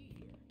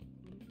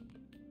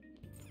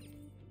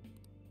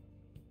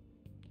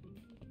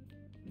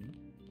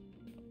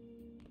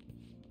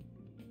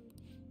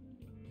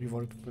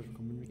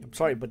 I'm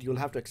sorry, but you'll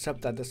have to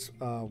accept that this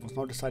was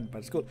not decided by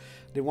the school.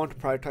 They want to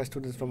prioritize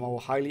students from our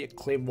highly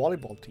acclaimed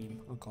volleyball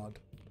team. Oh god.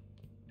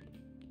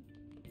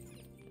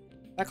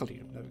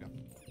 Faculty, there we go.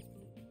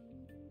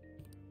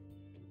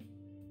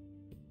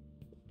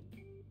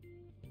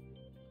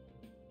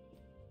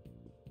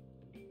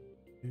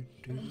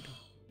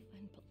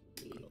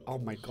 Oh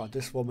my god,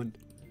 this woman.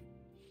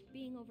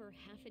 Being over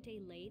half a day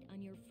late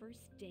on your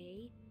first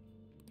day?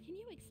 Can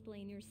you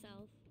explain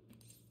yourself?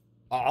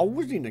 I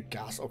was in a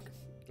gas. Okay,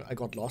 I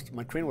got lost.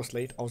 My train was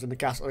late. I was in a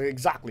gas. Okay,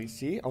 exactly.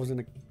 See, I was in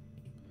a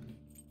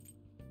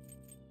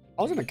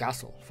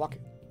castle. Fuck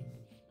it.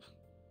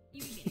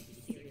 You can't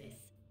be serious.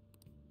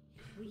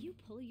 Will you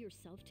pull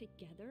yourself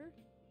together?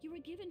 You were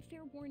given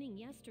fair warning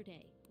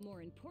yesterday.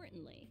 More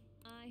importantly,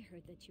 I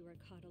heard that you were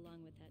caught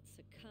along with that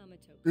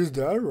Sakamoto. Is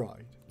that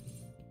right?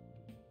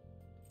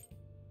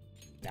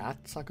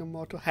 That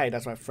Sakamoto? Hey,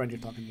 that's my friend you're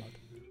talking about.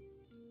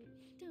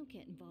 Don't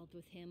get involved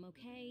with him,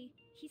 okay?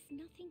 He's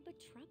nothing but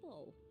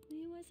trouble.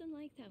 He wasn't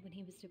like that when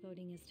he was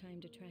devoting his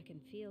time to track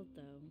and field,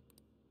 though.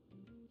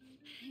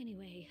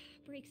 Anyway,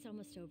 break's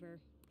almost over.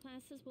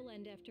 Classes will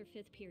end after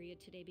 5th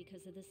period today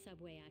because of the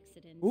subway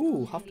accident.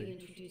 Ooh, Have have you to.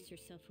 introduce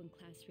yourself when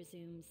class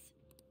resumes.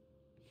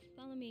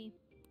 Follow me.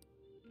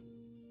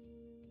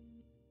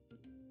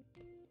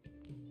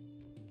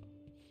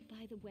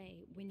 By the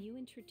way, when you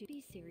introduce,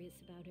 be serious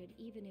about it,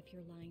 even if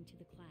you're lying to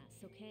the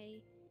class,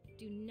 okay?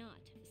 Do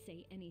not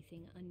say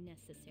anything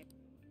unnecessary.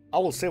 I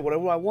will say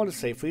whatever I want to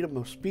say, freedom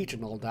of speech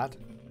and all that.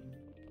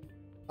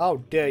 How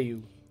dare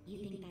you? You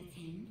think that's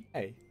him?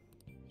 Hey.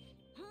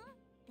 Huh?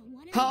 The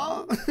one in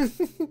Huh?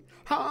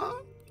 Huh?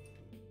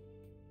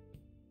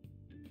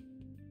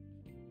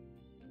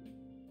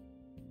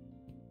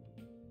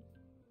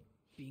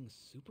 Being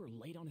super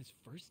late on his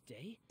first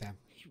day? Damn.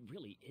 He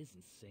really is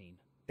insane.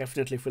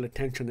 Definitely feel a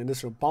tension in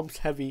this room. Bumps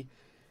heavy,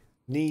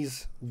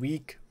 knees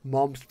weak,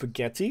 mom's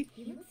spaghetti.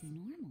 He looks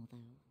normal, though.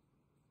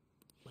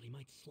 But he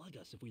might slug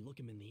us if we look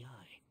him in the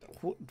eye.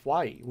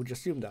 Why would you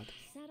assume that?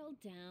 Settle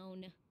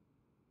down.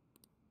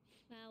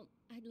 Well,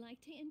 I'd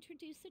like to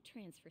introduce a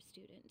transfer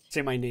student.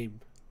 Say my name.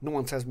 No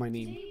one says my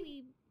name.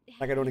 Today we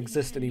Like I don't had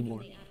exist him from anymore.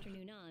 the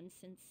afternoon on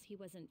since he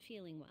wasn't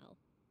feeling well.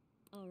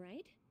 All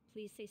right,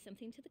 please say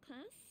something to the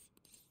class.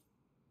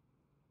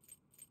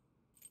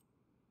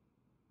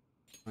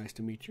 Nice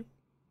to meet you.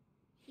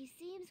 He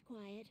seems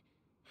quiet,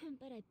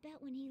 but I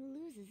bet when he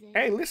loses it...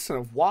 Hey,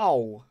 listen.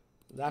 Wow.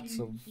 That's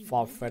a He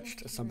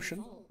far-fetched was assumption.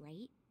 result,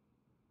 right?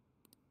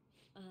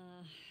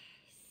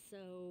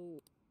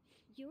 So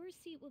your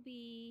seat will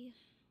be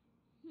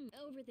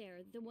over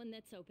there, the one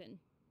that's open.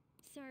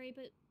 Sorry,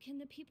 but can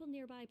the people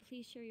nearby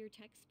please share your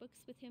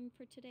textbooks with him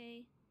for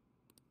today?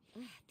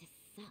 Ugh, this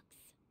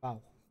sucks.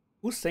 Wow.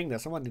 Who's saying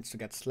that? Someone needs to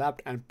get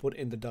slapped and put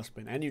in the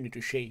dustbin, and you need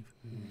to shave.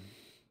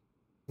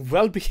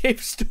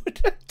 Well-behaved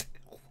student.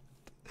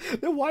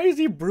 Then why is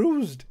he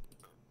bruised?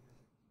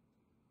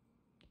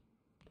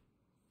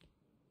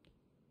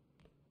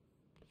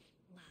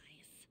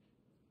 Lies.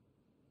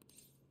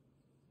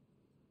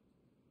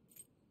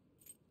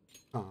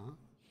 Huh?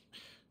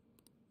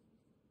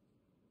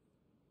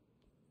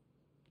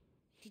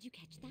 Did you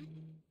catch that?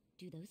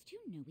 Do those two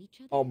know each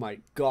other? Oh my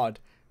god.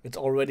 It's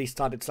already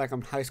started. It's like I'm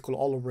in high school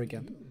all over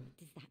again.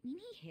 Does that mean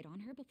he hit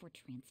on her before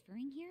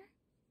transferring here?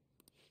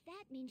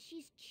 That means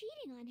she's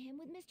cheating on him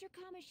with Mr.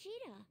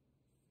 Kamoshida.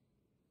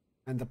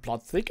 And the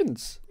plot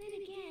thickens. Then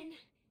again,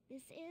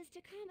 this is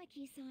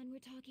Takamaki-san we're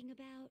talking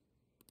about.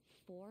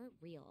 For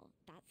real.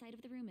 That side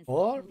of the room is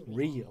For totally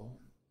real.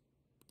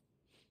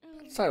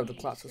 Oh, Side of the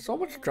right, class is the so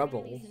much whole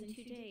trouble. rally's in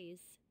 2 days.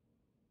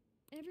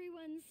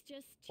 Everyone's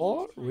just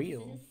For teach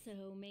real. classes,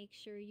 so make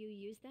sure you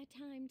use that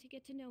time to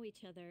get to know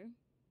each other.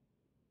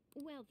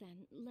 Well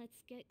then,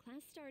 let's get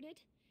class started.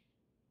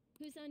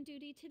 Who's on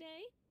duty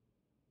today?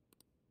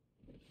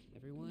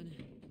 Everyone,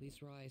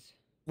 please rise.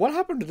 What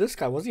happened to this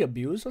guy? Was he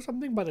abused or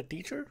something by the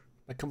teacher?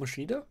 By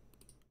Kamoshida?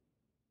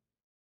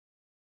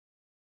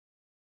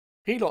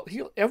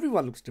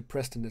 Everyone looks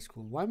depressed in this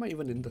school. Why am I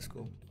even in the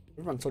school?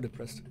 Everyone's so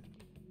depressed.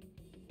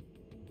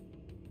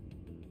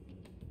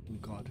 Oh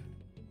god.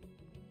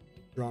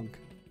 Drunk.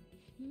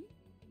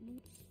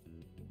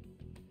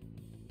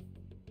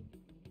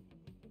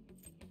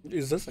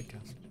 Is this a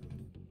cast?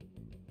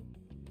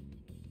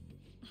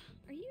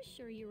 Are you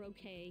sure you're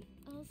okay?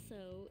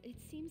 Also, it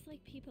seems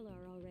like people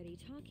are already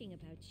talking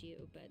about you,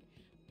 but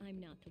I'm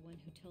not the one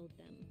who told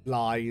them.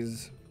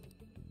 Lies.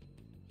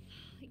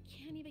 I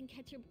can't even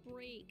catch a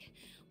break.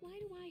 Why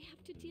do I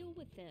have to deal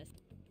with this?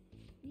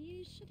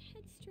 You should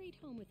head straight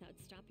home without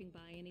stopping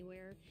by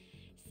anywhere.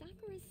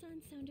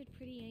 Sakura-san sounded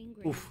pretty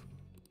angry. Oof.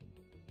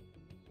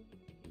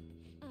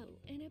 Oh,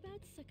 and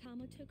about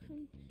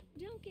Sakamoto-kun,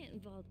 don't get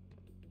involved.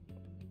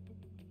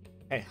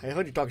 Hey, I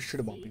heard you talking shit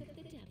about Sake me. of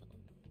the devil.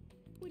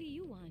 What do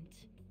you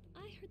want?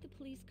 I heard the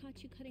police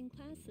caught you cutting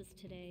classes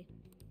today.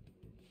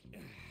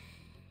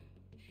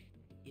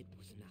 It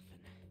was nothing.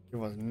 It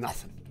was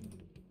nothing.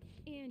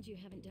 And you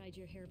haven't dyed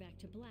your hair back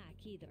to black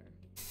either.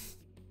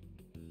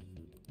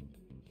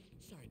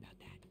 Sorry about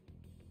that.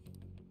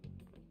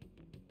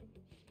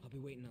 I'll be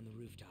waiting on the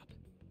rooftop.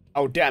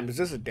 Oh damn, is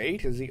this a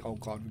date? Is he? Oh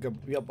god,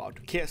 we're about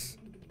to kiss.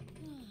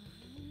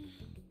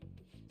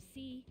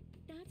 See,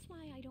 that's why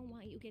I don't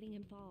want you getting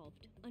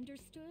involved.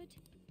 Understood?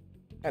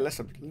 Hey,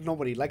 listen,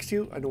 nobody likes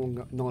you.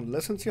 No one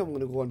listens to you. I'm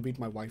gonna go and beat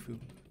my waifu.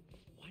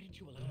 Why did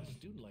you allow a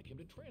student like him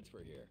to transfer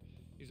here?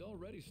 He's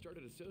already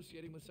started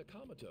associating with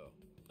Sakamoto.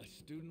 A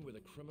student with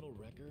a criminal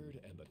record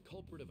and the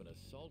culprit of an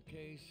assault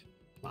case.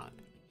 Man.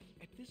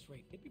 At this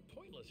rate, it'd be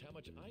pointless how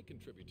much I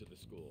contribute to the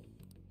school.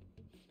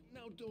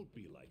 Now don't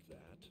be like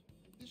that.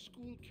 This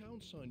school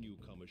counts on you,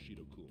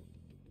 Kamoshida-kun.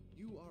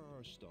 You are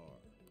our star.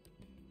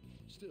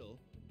 Still,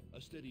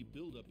 a steady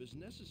build-up is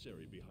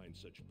necessary behind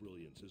such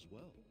brilliance as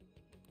well.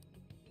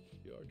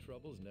 Your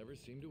troubles never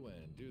seem to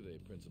end, do they,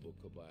 Principal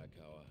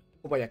Kobayakawa?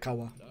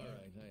 Kobayakawa. All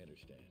right, I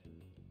understand.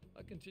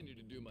 I'll continue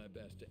to do my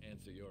best to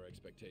answer your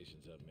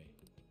expectations of me.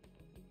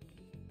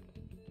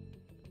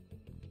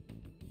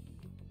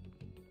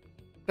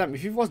 Damn,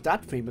 if he was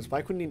that famous,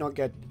 why couldn't he not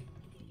get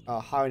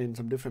hired in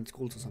some different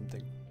schools or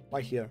something?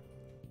 Why here?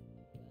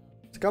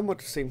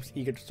 Sakamoto seems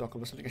eager to talk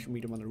about something. I should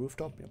meet him on the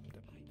rooftop. Yep.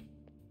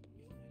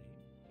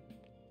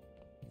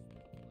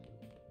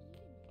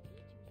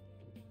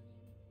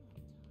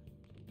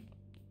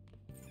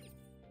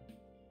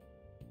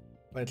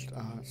 But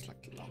it's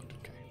like locked.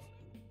 Okay,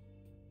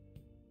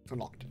 it's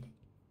unlocked.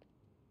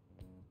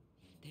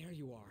 There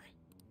you are.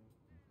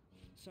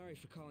 Sorry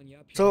for calling you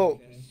up here So,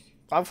 like this.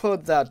 I've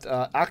heard that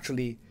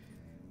actually,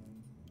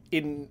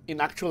 in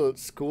actual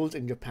schools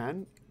in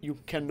Japan, you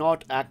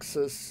cannot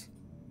access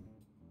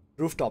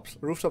rooftops.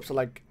 Rooftops are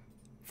like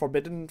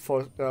forbidden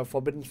for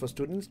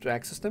students to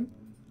access them.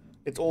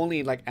 It's only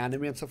in like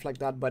anime and stuff like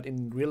that. But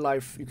in real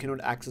life, you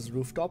cannot access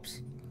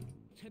rooftops.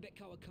 I bet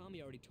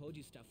Kawakami already told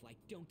you stuff like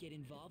don't get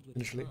involved with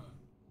Initially, it, huh?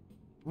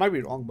 might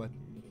be wrong, but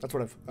that's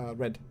what I've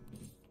read.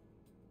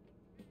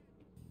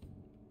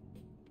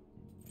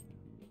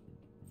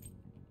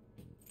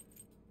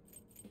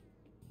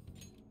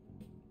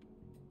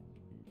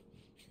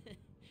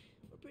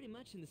 We're pretty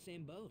much in the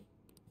same boat.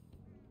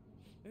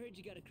 I heard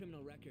you got a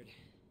criminal record.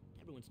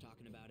 Everyone's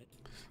talking about it.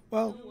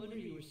 Well, No wonder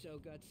you were so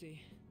gutsy.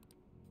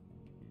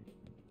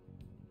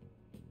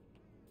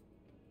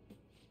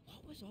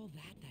 What was all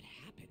that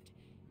happened?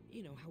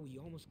 You know how we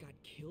almost got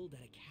killed at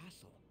a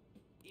castle.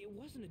 It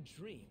wasn't a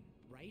dream,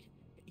 right?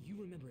 You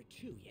remember it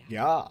too, yeah?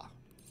 yeah.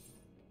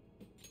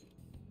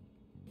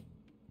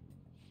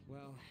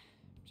 Well,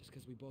 just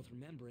because we both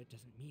remember it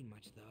doesn't mean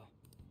much, though.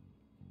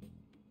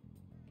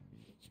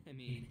 I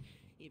mean,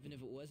 even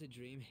if it was a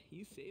dream,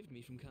 you saved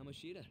me from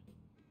Kamoshida.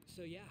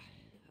 So yeah,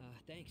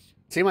 thanks.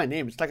 Say my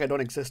name. It's like I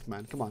don't exist,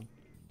 man. Come on.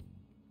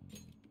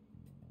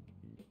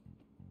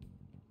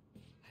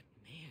 But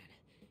man,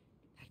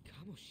 that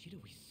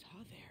Kamoshida we saw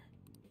there.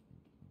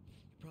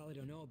 You probably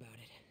don't know about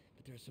it,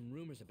 but there are some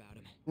rumors about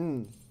him.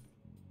 Hmm.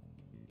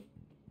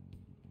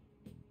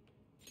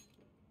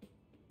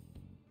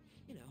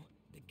 You know,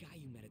 the guy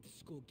you met at the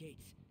school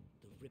gates.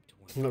 The ripped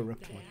one. The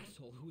ripped that one.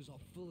 asshole who was all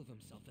full of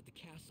himself at the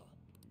castle.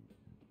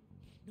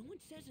 No one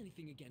says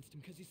anything against him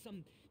because he's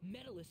some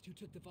medalist who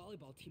took the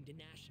volleyball team to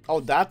nationals. Oh,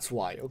 that's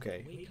why.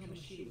 Okay. The way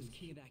Kamoshida was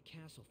king of that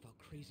castle felt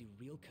crazy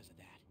real because of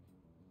that.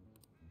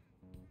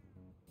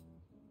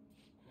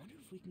 I wonder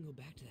if we can go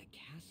back to that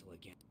castle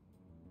again.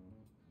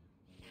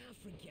 Nah,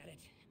 forget it.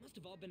 It must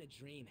have all been a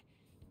dream.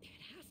 It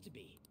has to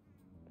be.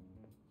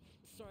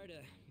 Sorry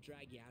to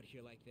drag you out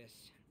here like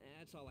this.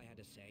 That's all I had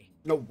to say.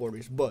 No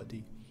worries,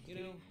 buddy. You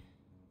know,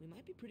 we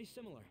might be pretty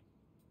similar.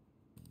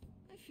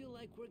 I feel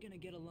like we're gonna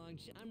get along.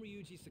 I'm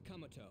Ryuji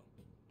Sakamoto.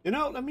 You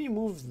know, let me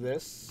move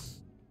this.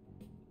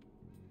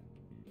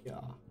 Yeah.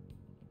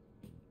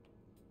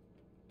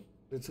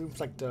 It seems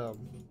like the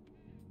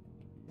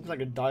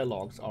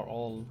dialogues are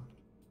all.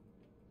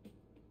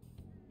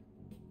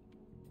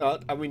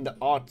 I mean the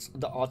arts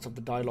of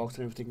the dialogues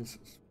and everything is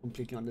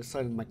completely on this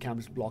side, and my cam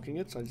is blocking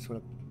it, so I just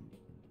want to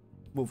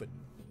move it.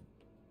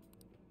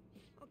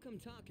 I'll come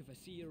talk if I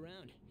see you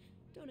around.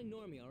 Don't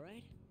ignore me, all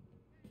right?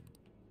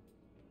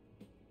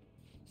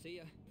 See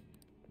ya.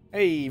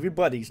 Hey, we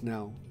buddies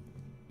now.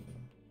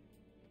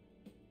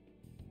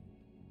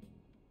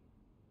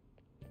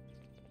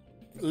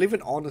 Live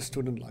an honest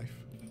student life.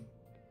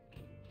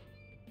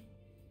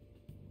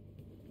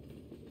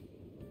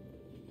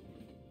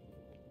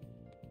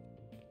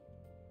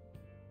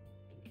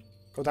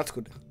 Oh, that's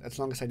good. As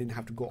long as I didn't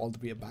have to go all the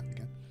way back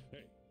again.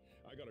 Hey,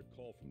 I got a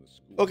call from the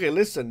school. Okay,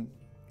 listen.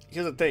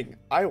 Here's the thing.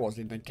 I was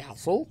in a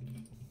castle.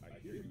 I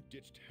hear you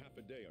ditched half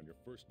a day on your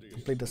first day of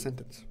Complete the school.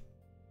 sentence.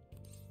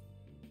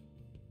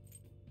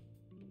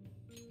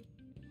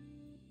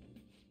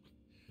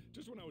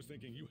 Just when I was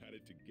thinking you had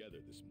it together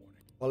this morning.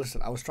 Well,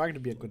 listen. I was trying to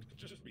be a good.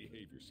 Just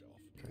behave yourself.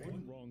 Okay.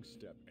 One wrong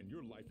step and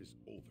your life is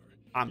over.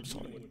 I'm You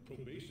sorry. know what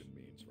probation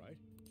means, right?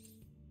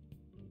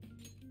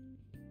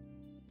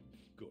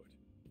 Good.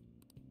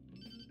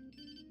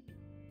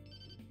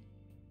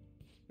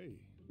 Hey,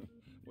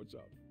 what's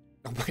up?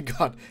 Oh my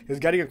God! He's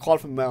getting a call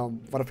from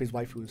one of his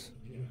waifus.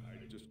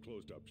 I just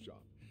closed up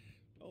shop.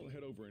 I'll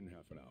head over in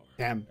half an hour.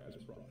 Damn. As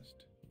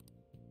promised.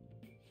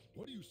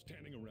 What are you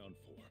standing around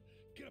for?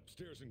 Get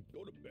upstairs and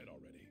go to bed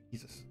already.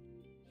 Jesus.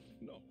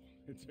 No,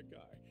 it's a guy.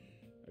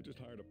 I just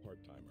hired a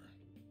part-timer.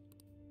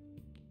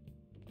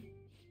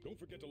 Don't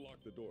forget to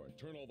lock the door and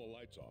turn all the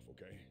lights off,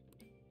 okay?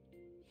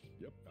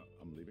 Yep,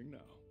 I'm leaving now.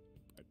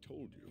 I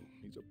told you,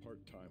 he's a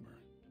part-timer.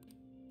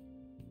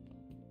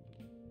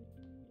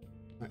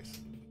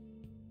 Nice.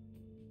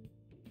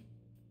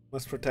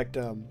 Must protect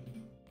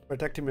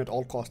him at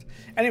all cost.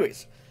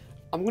 Anyways,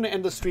 I'm gonna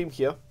end the stream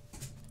here.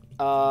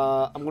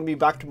 I'm gonna be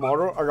back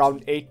tomorrow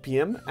around 8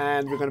 p.m.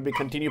 and we're gonna be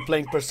continue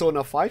playing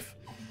Persona 5.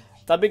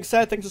 That being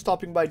said, thanks for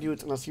stopping by,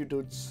 dudes, and I'll see you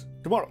dudes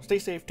tomorrow. Stay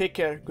safe, take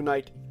care, good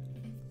night,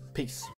 peace.